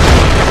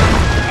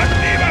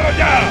 ¡Actívalo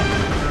ya!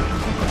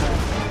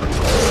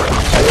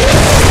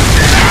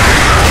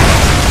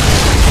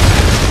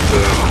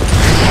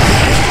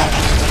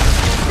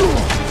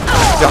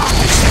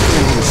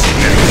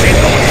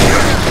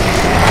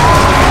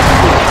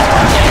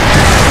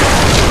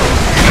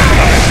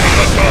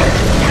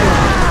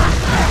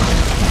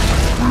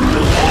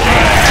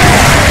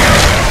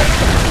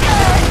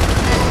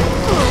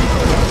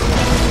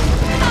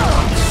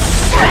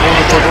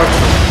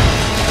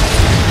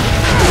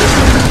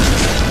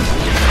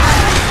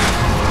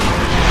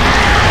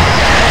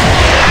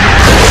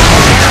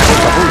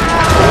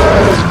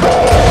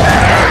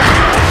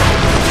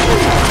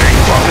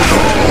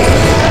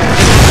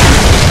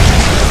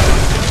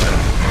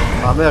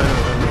 A ver,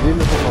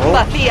 revivirme por favor.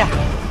 Vacía.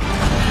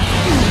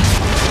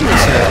 No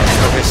sé,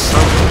 creo que es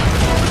santo.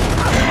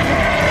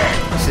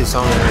 Sí,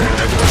 son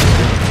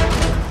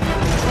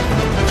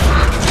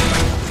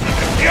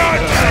 ¡Dios!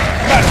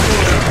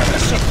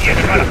 ¡Eso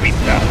tiene mala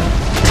pinta!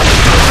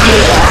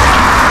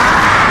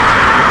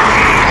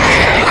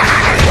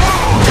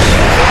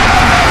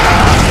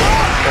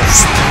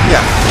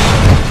 ¡Hostia!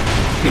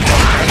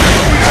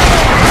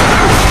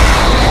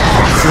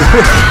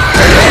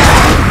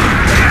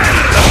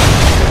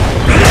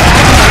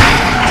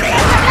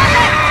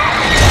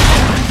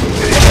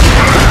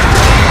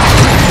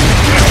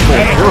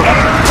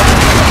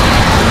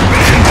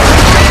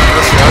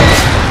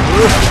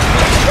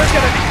 ¡Secuencia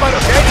de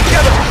disparos se ha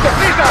iniciado!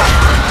 ¡Deprisa!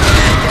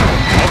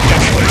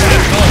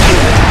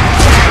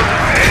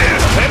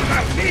 ¡El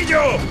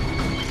martillo!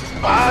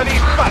 ¡Va a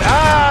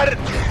disparar!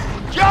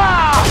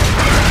 ¡Ya!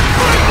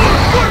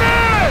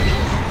 ¡Corred!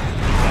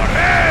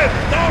 ¡Corred!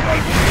 ¡Todo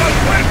el mundo al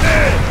fuerte!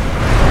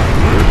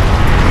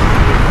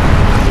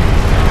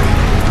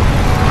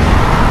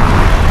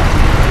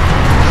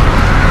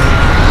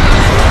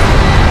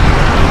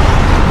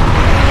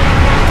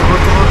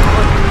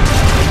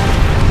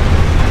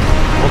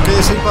 Ok,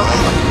 sí, para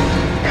adelante.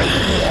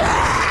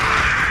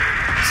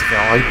 Así que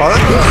vamos a ir para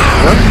adelante.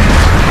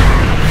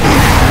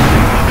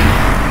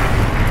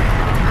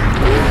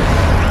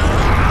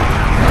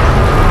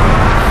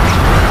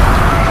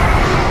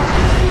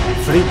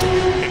 Frito.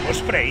 ¿Hemos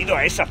freído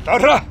a esa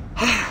zorra?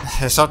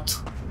 Exacto.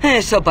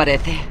 Eso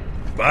parece.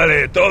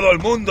 Vale, todo el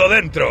mundo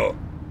dentro.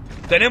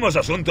 Tenemos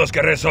asuntos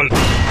que resolver.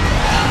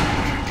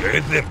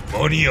 ¿Qué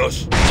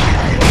demonios?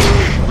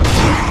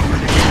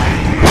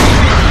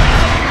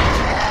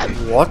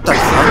 What the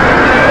fuck?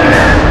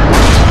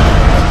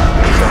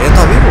 Todavía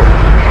está vivo.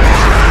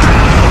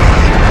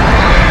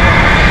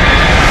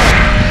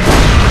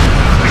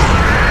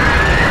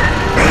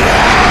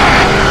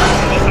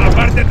 ¡Vamos a la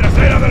parte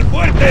trasera del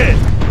fuerte!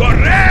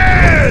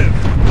 ¡Corred!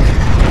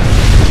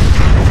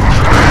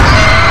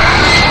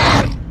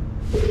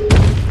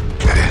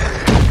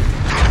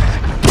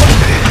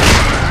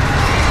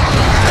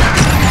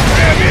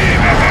 ¿Qué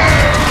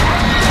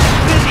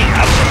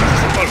diablos es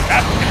ese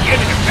colgazo que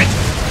tiene en el pecho?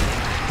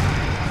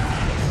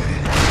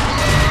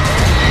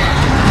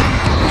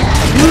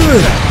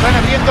 ¡Están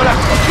abriendo las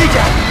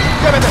costillas!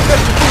 ¡Debe de ser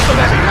su punto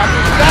débil!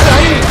 ¡Apuntad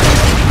ahí!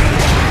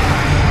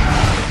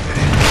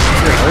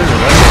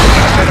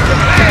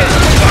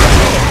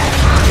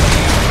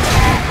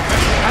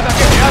 ¡Nada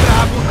que me abra!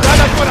 ¡Apuntad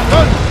al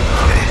corazón!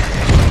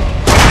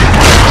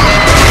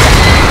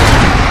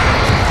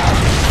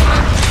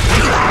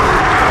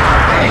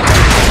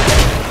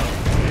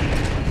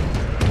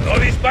 ¡No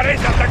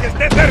disparéis hasta que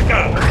esté cerca!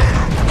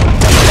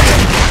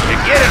 Si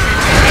quieres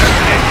disparar,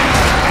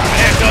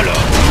 solo.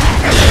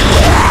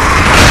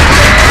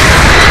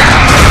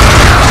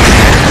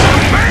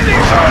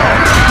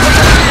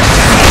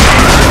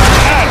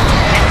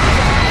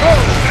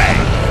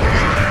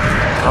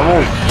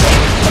 Vamos.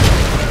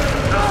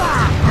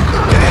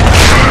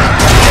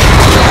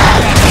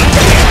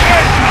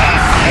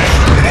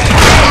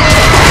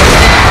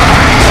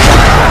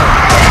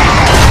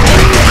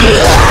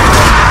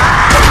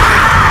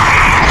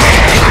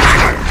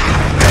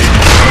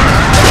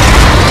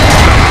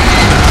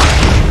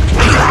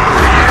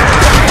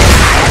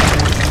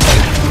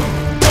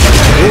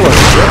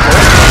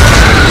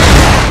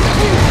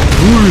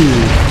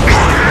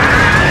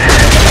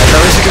 Esta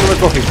vez sí que no me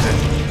cogiste.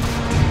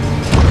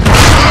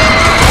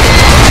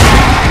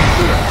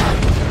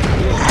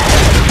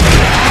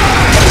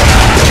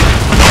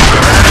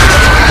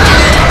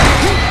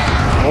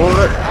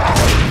 Joder.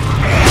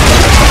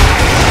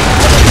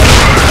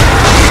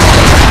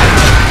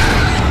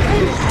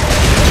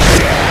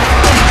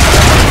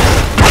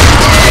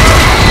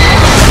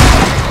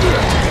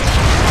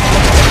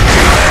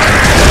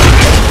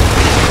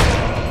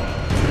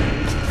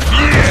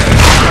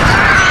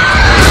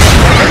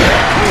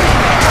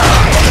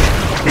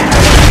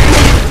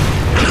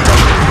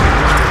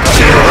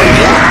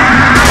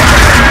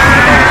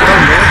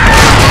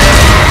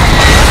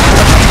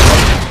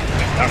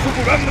 ¡Está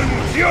supurando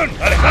emulsión!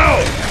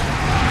 ¡Alejaos!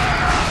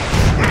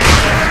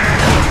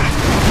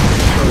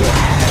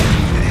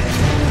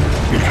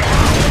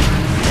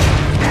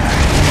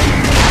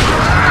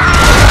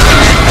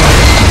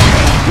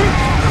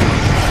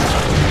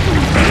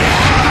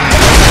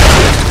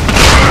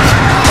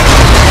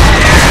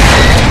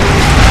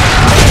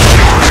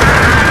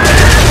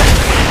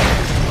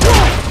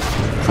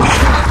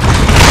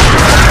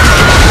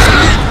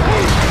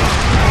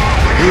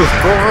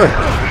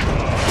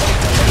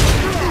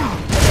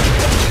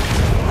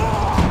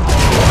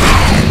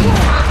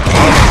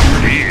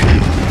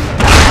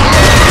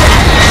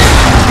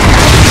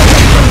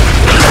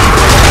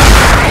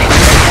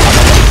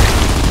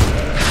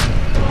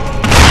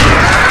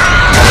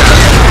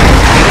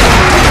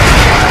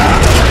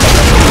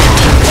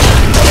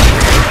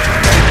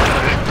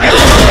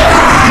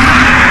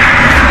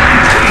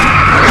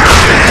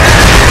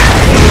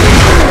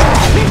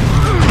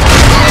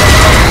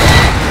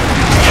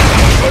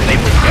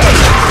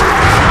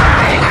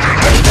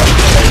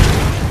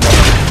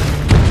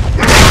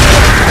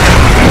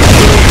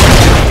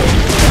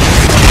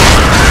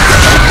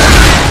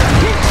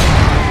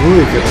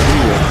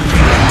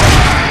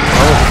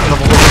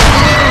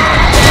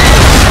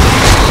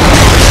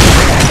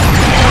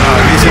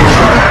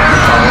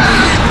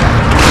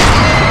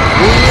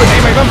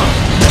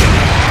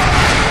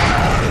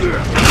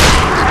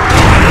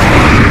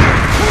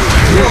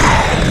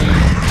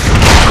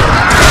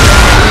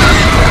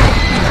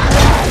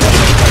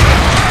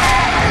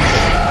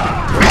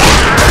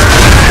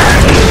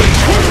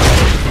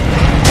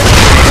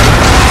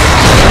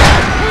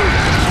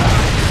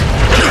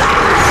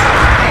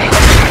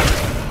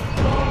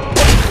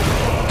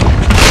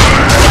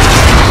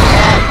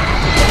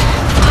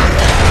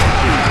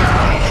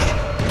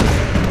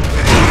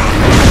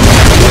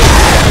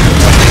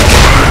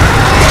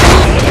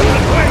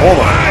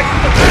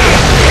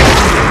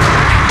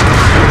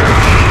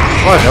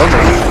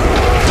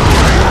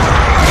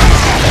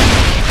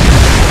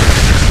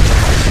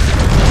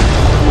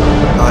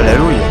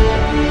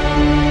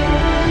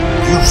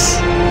 Dios,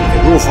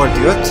 qué duro fue el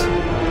tío este.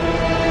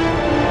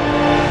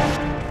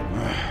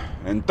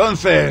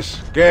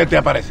 Entonces, ¿qué te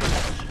ha parecido?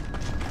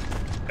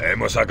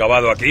 ¿Hemos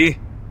acabado aquí?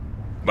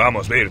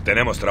 Vamos, Vir,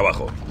 tenemos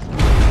trabajo.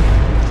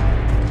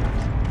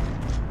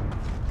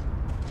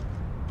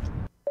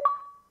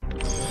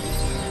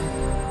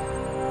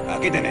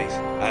 Aquí tenéis,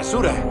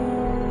 Asura.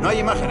 No hay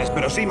imágenes,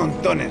 pero sí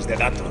montones de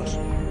datos.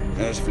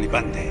 Es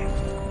flipante.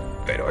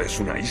 Pero es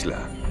una isla.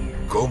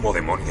 ¿Cómo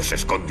demonios se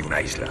esconde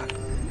una isla?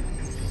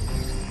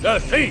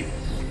 ¡Así!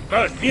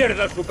 ¡Más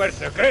mierda super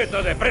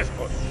secreta de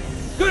Prescott!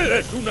 ¿Qué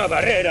es una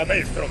barrera,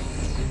 Maelstrom?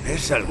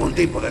 Es algún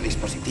tipo de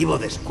dispositivo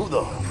de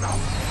escudo.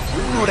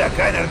 Un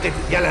huracán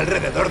artificial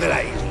alrededor de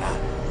la isla.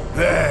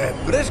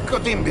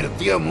 Prescott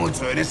invirtió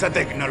mucho en esa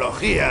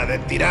tecnología de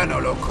tirano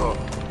loco.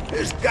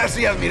 Es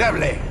casi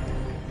admirable.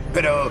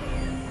 Pero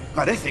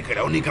parece que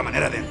la única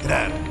manera de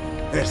entrar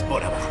es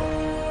por abajo.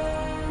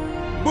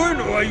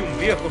 Bueno, hay un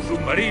viejo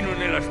submarino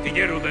en el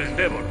astillero del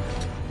Endeavor.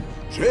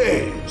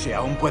 Sí, si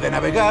aún puede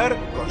navegar,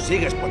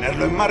 consigues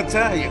ponerlo en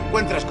marcha y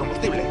encuentras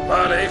combustible.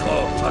 Vale,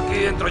 hijo,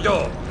 aquí entro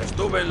yo.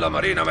 Estuve en la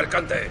marina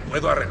mercante.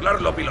 Puedo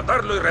arreglarlo,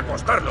 pilotarlo y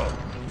repostarlo.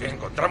 ¿Y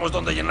encontramos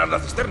dónde llenar la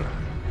cisterna?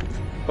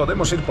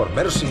 Podemos ir por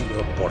Mercy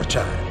o por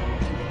Char.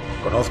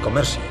 Conozco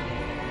Mercy.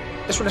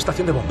 Es una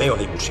estación de bombeo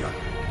de ilusión.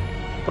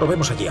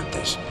 Probemos allí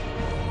antes.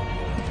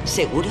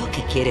 ¿Seguro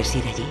que quieres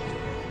ir allí?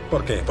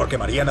 ¿Por qué? ¿Porque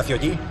María nació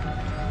allí?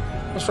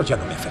 Eso ya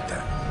no me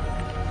afecta.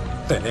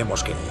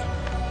 Tenemos que ir.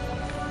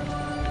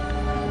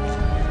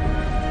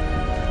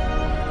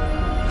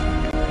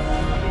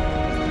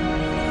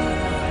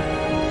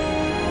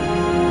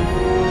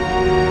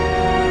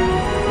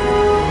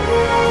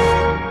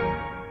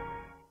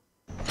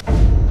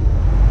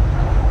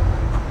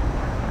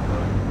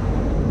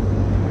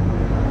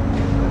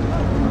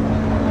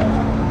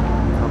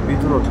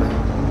 Capítulo 3.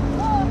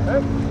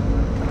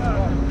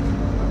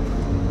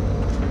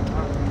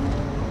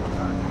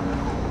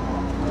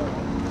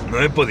 No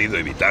he podido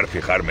evitar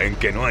fijarme en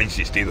que no ha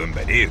insistido en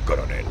venir,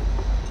 coronel.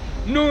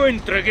 No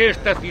entregué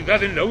esta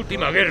ciudad en la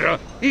última guerra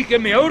y que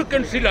me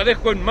ahorquen si la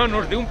dejo en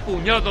manos de un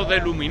puñado de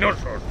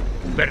luminosos.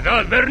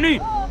 ¿Verdad,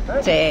 Bernie?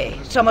 Sí,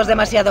 somos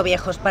demasiado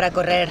viejos para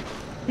correr.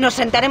 Nos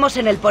sentaremos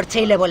en el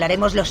porche y le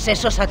volaremos los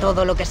sesos a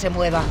todo lo que se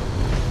mueva.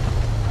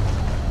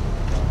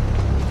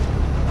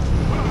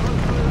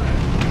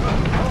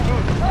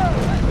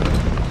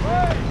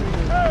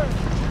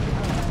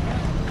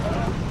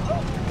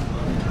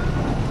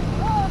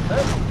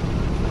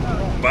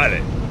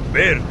 Vale,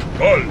 Ver,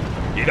 Cole,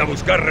 ir a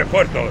buscar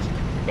refuerzos.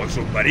 Con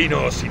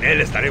submarino o sin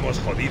él estaremos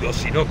jodidos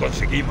si no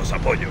conseguimos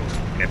apoyo.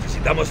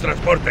 Necesitamos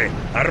transporte,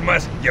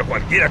 armas y a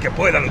cualquiera que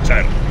pueda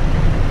luchar.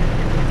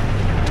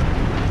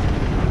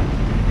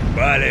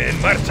 Vale,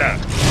 en marcha.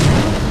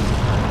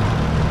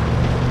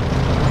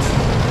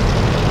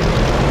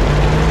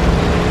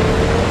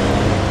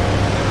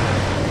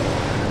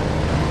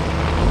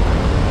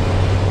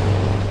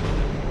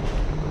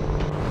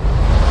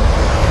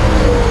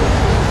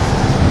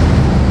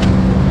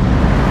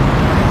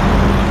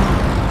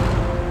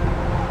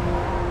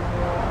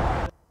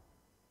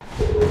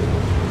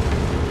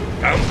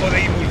 Campo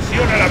de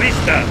impulsión a la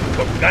vista.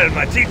 Con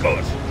calma, chicos.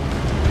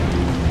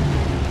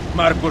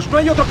 Marcus, no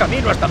hay otro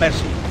camino hasta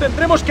Mercy.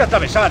 Tendremos que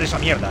atravesar esa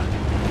mierda.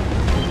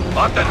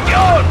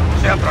 ¡Atención!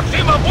 ¡Se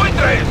aproximan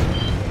buitres!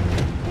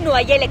 No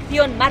hay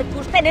elección,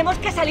 Marcus. Tenemos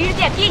que salir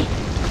de aquí.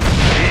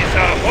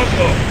 ¡Prisa a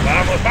fondo!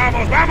 ¡Vamos,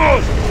 vamos,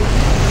 vamos!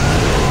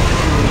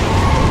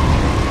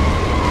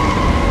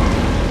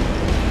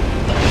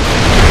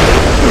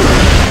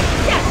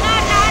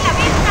 ¡Llamada a la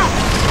vista!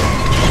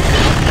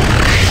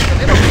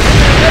 ¡Tenemos que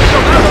defender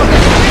soldados de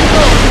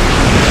Jacinto!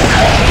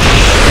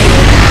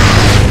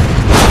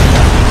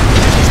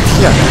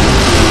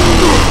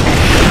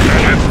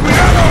 ¡Tened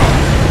cuidado!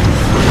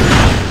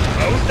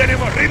 ¡Aún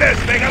tenemos riders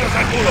pegados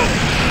al culo!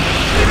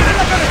 ¡Vienen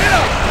la carretera!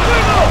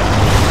 ¡Fuego!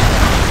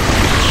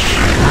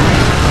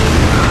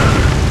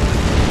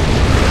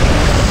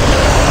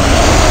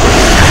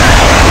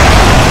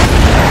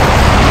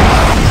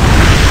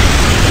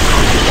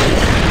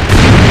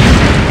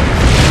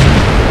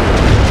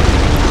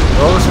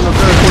 Ahora se nos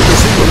queda el punto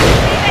 5.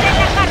 ¡Liberen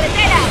la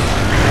carretera!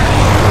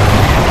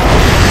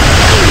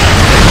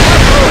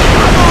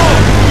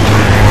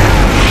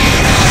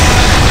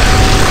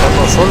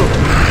 Estamos solo.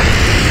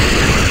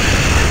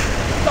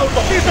 ¡La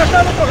autopista está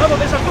al otro lado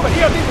de esas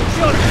tuberías de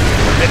inducción!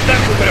 Están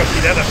super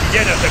oxidadas y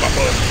llenas de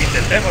vapor.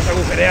 Intentemos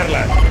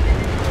agujerearlas.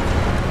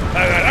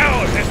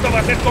 ¡Agarraos! ¡Esto va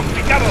a ser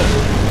complicado!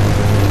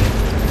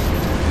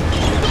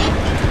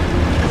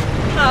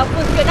 ¡Ha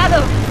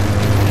funcionado!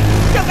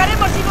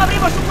 ¡Chocaremos si no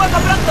abrimos un hueco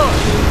pronto!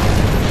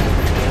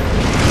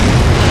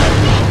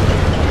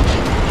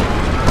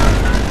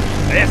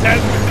 ¡Esa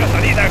es nuestra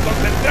salida!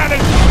 ¡Concentrad el...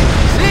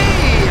 ¡Sí!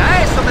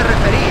 ¡A eso me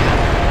refería!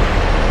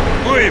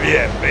 Muy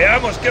bien,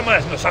 veamos qué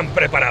más nos han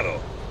preparado.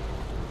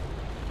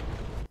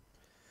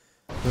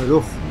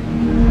 Uf.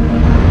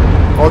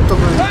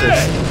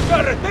 Automáticamente.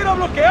 ¡Carretera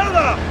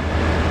bloqueada!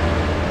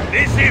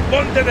 Lizzie,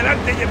 ponte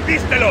delante y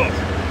embístelos.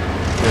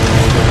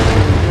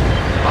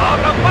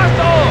 ¡Abran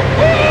paso!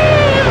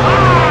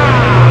 ¡Ah!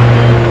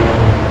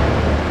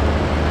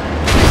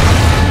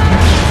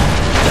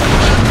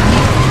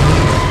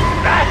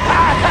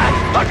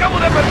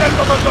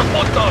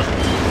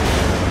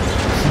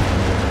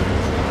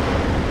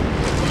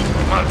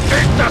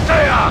 ¡Maldita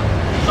sea!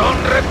 ¡Son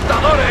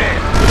reptadores!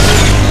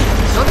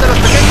 Son de los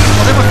pequeños.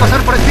 Podemos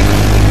pasar por encima.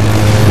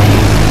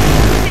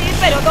 Sí,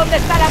 pero ¿dónde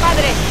está la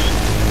madre?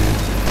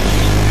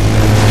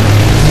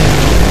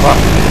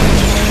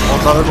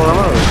 Otra vez por la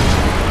madre.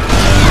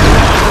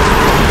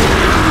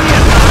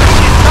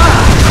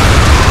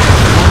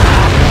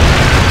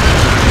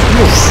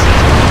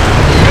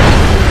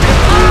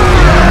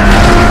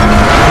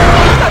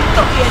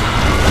 ¡Tanto bien!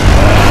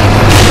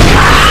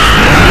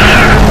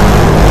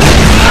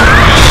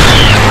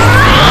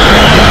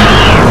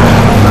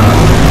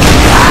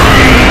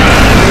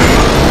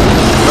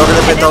 Creo que le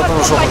he petado con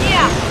los ojos.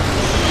 ¡Compañía!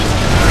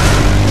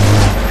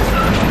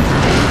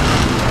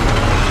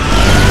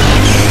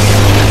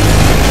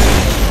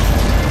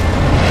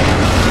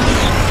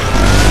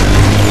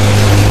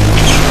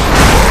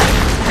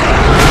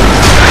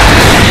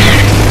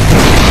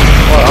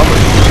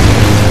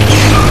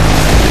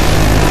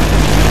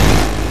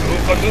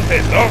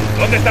 Conduces, ¿no?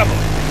 ¿Dónde estamos?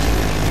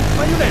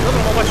 Hay un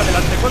aeródromo más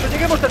adelante. Cuando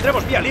lleguemos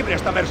tendremos vía libre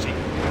hasta Mercy.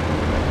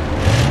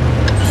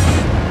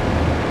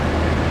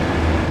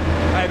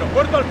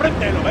 Aeropuerto al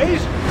frente, ¿lo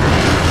veis?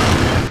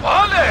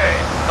 ¡Vale!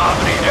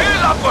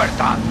 ¡Abriré la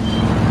puerta!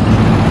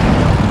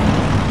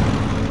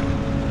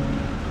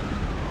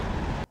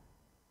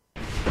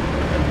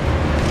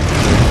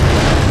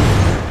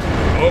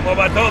 ¿Cómo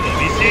va todo,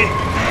 DC?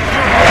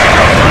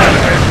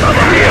 ¡Está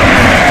vacío!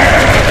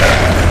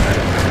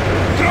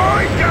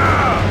 ¡Troika!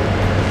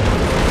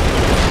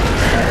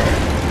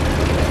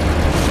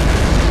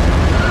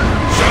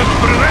 ¡Sed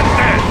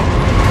prudentes!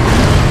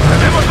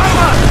 ¡Tenemos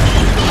armas!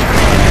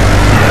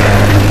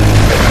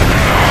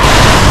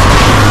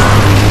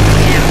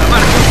 Mierda,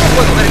 Marcos, no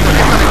puedo ver con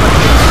esta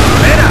mecánica.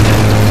 ¡Espera!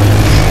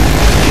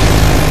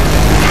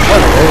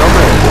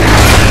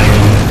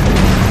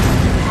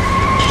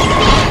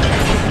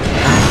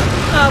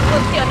 ¡Ha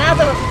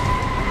funcionado!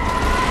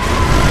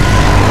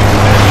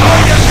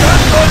 ¡Hay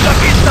entrando en la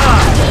pista!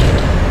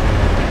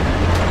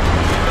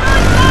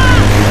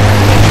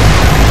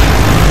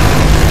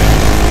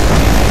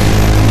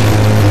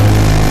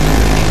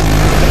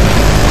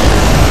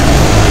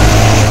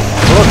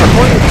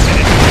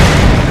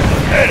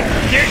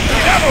 ¡Bien,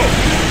 cuidado!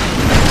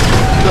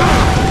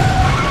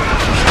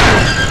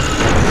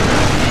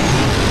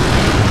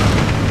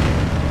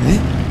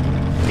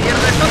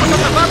 ¡Mierda, estamos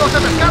atrapados,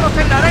 atascados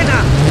en la arena!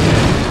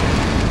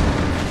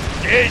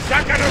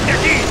 ¡Sácanos de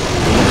aquí!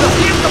 ¡Lo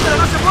siento, pero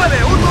no se mueve!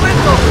 ¡Un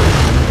momento!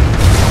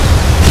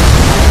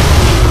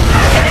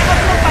 ¡Tenemos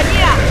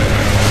compañía!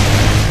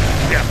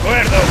 De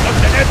acuerdo,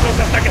 contenednos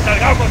hasta que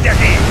salgamos de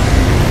aquí.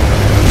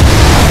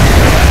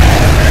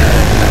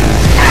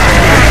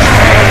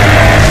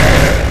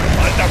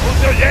 ¡Falta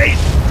mucho, Jace!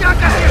 ¡Ya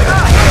casi está!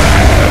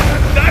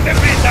 ¡Date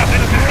prisa! ¡Se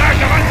nos está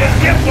acabando el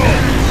tiempo!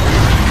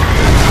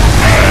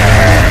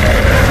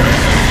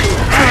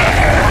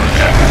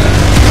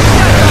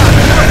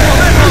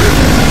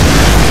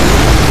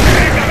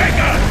 ¡Venga,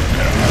 venga!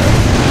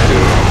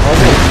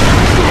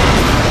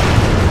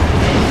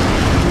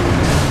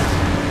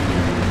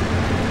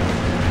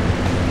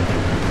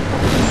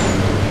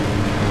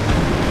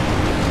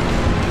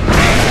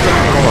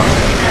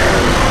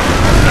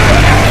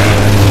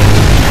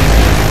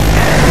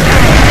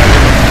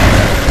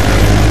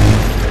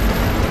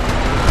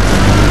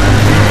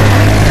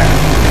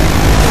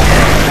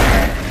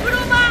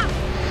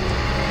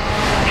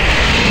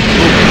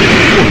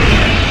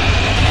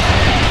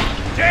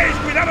 ¡Jace,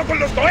 cuidado con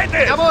los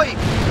cohetes! ¡Ya voy!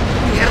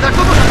 ¡Mierda,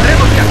 cómo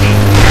saldremos de aquí!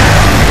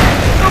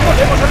 No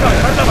podemos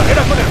atravesar la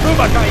barrera con el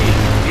pluma, Kai.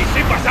 ¿Y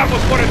si pasamos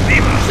por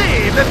encima?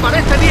 Sí, me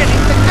parece bien,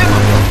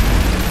 intentémoslo.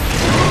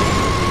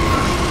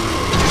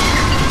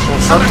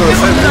 Un salto de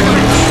fe. ¡Arranquemos de la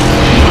cabeza!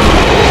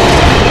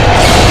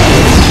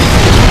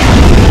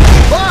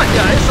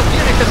 ¡Vaya, eso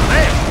tiene que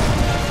doler!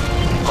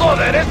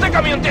 ¡Joder, este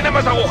camión tiene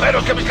más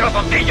agujeros que mis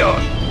calzoncillos!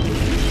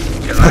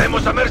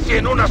 Llegaremos a Mercy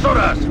en unas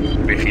horas.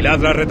 Vigilad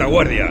la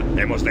retaguardia.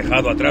 Hemos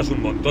dejado atrás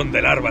un montón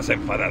de larvas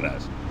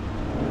enfadadas.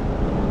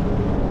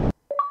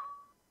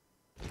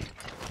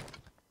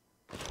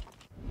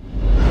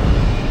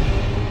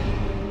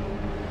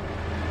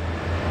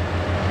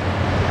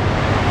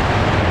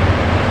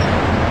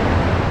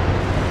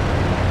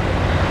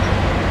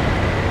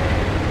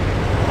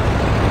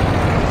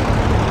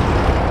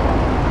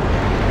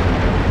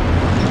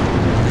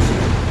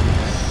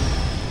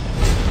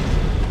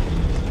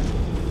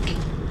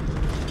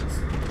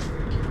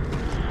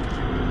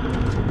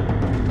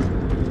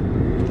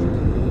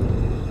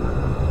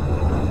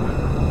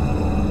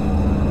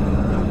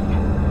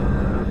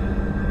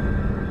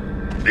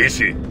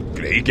 Dizzy,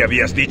 creí que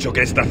habías dicho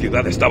que esta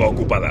ciudad estaba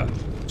ocupada.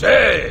 ¡Sí!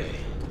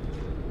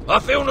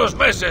 Hace unos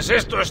meses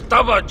esto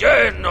estaba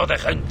lleno de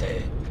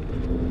gente.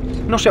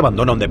 No se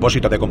abandona un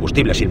depósito de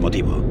combustible sin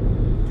motivo.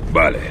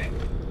 Vale.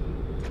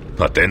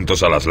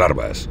 Atentos a las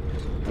larvas.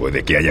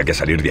 Puede que haya que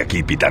salir de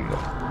aquí pitando.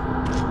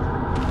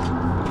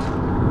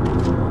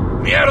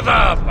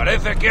 ¡Mierda!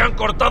 Parece que han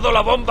cortado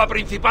la bomba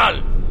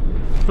principal.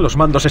 Los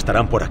mandos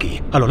estarán por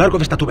aquí, a lo largo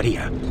de esta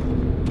tubería.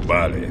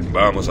 Vale,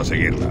 vamos a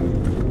seguirla.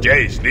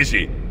 Jace,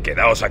 Dizzy,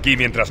 Quedaos aquí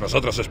mientras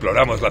nosotros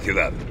exploramos la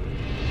ciudad.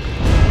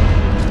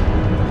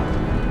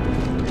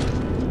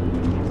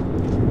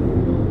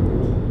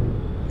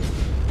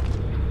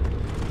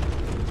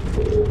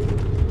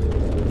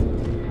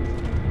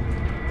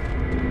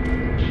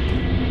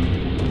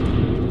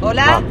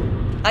 ¿Hola?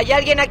 ¿Hay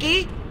alguien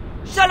aquí?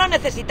 Solo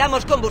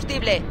necesitamos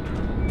combustible.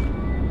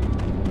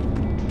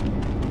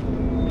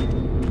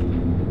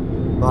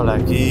 Vale,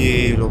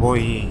 aquí lo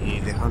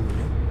voy dejando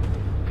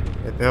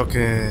ya. Espero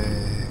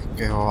que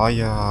os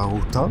haya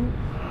gustado.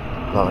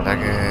 La verdad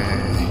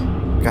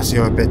que ha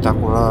sido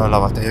espectacular la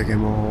batalla que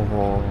hemos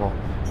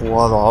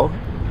jugado ahora.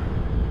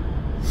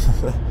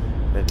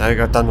 Me está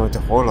encantando este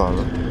juego, la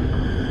verdad.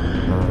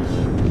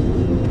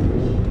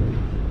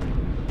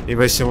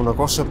 Iba a decir una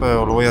cosa,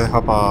 pero lo voy a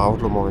dejar para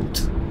otro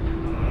momento.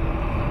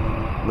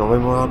 Nos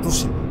vemos a la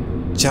próxima.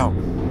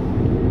 Chao.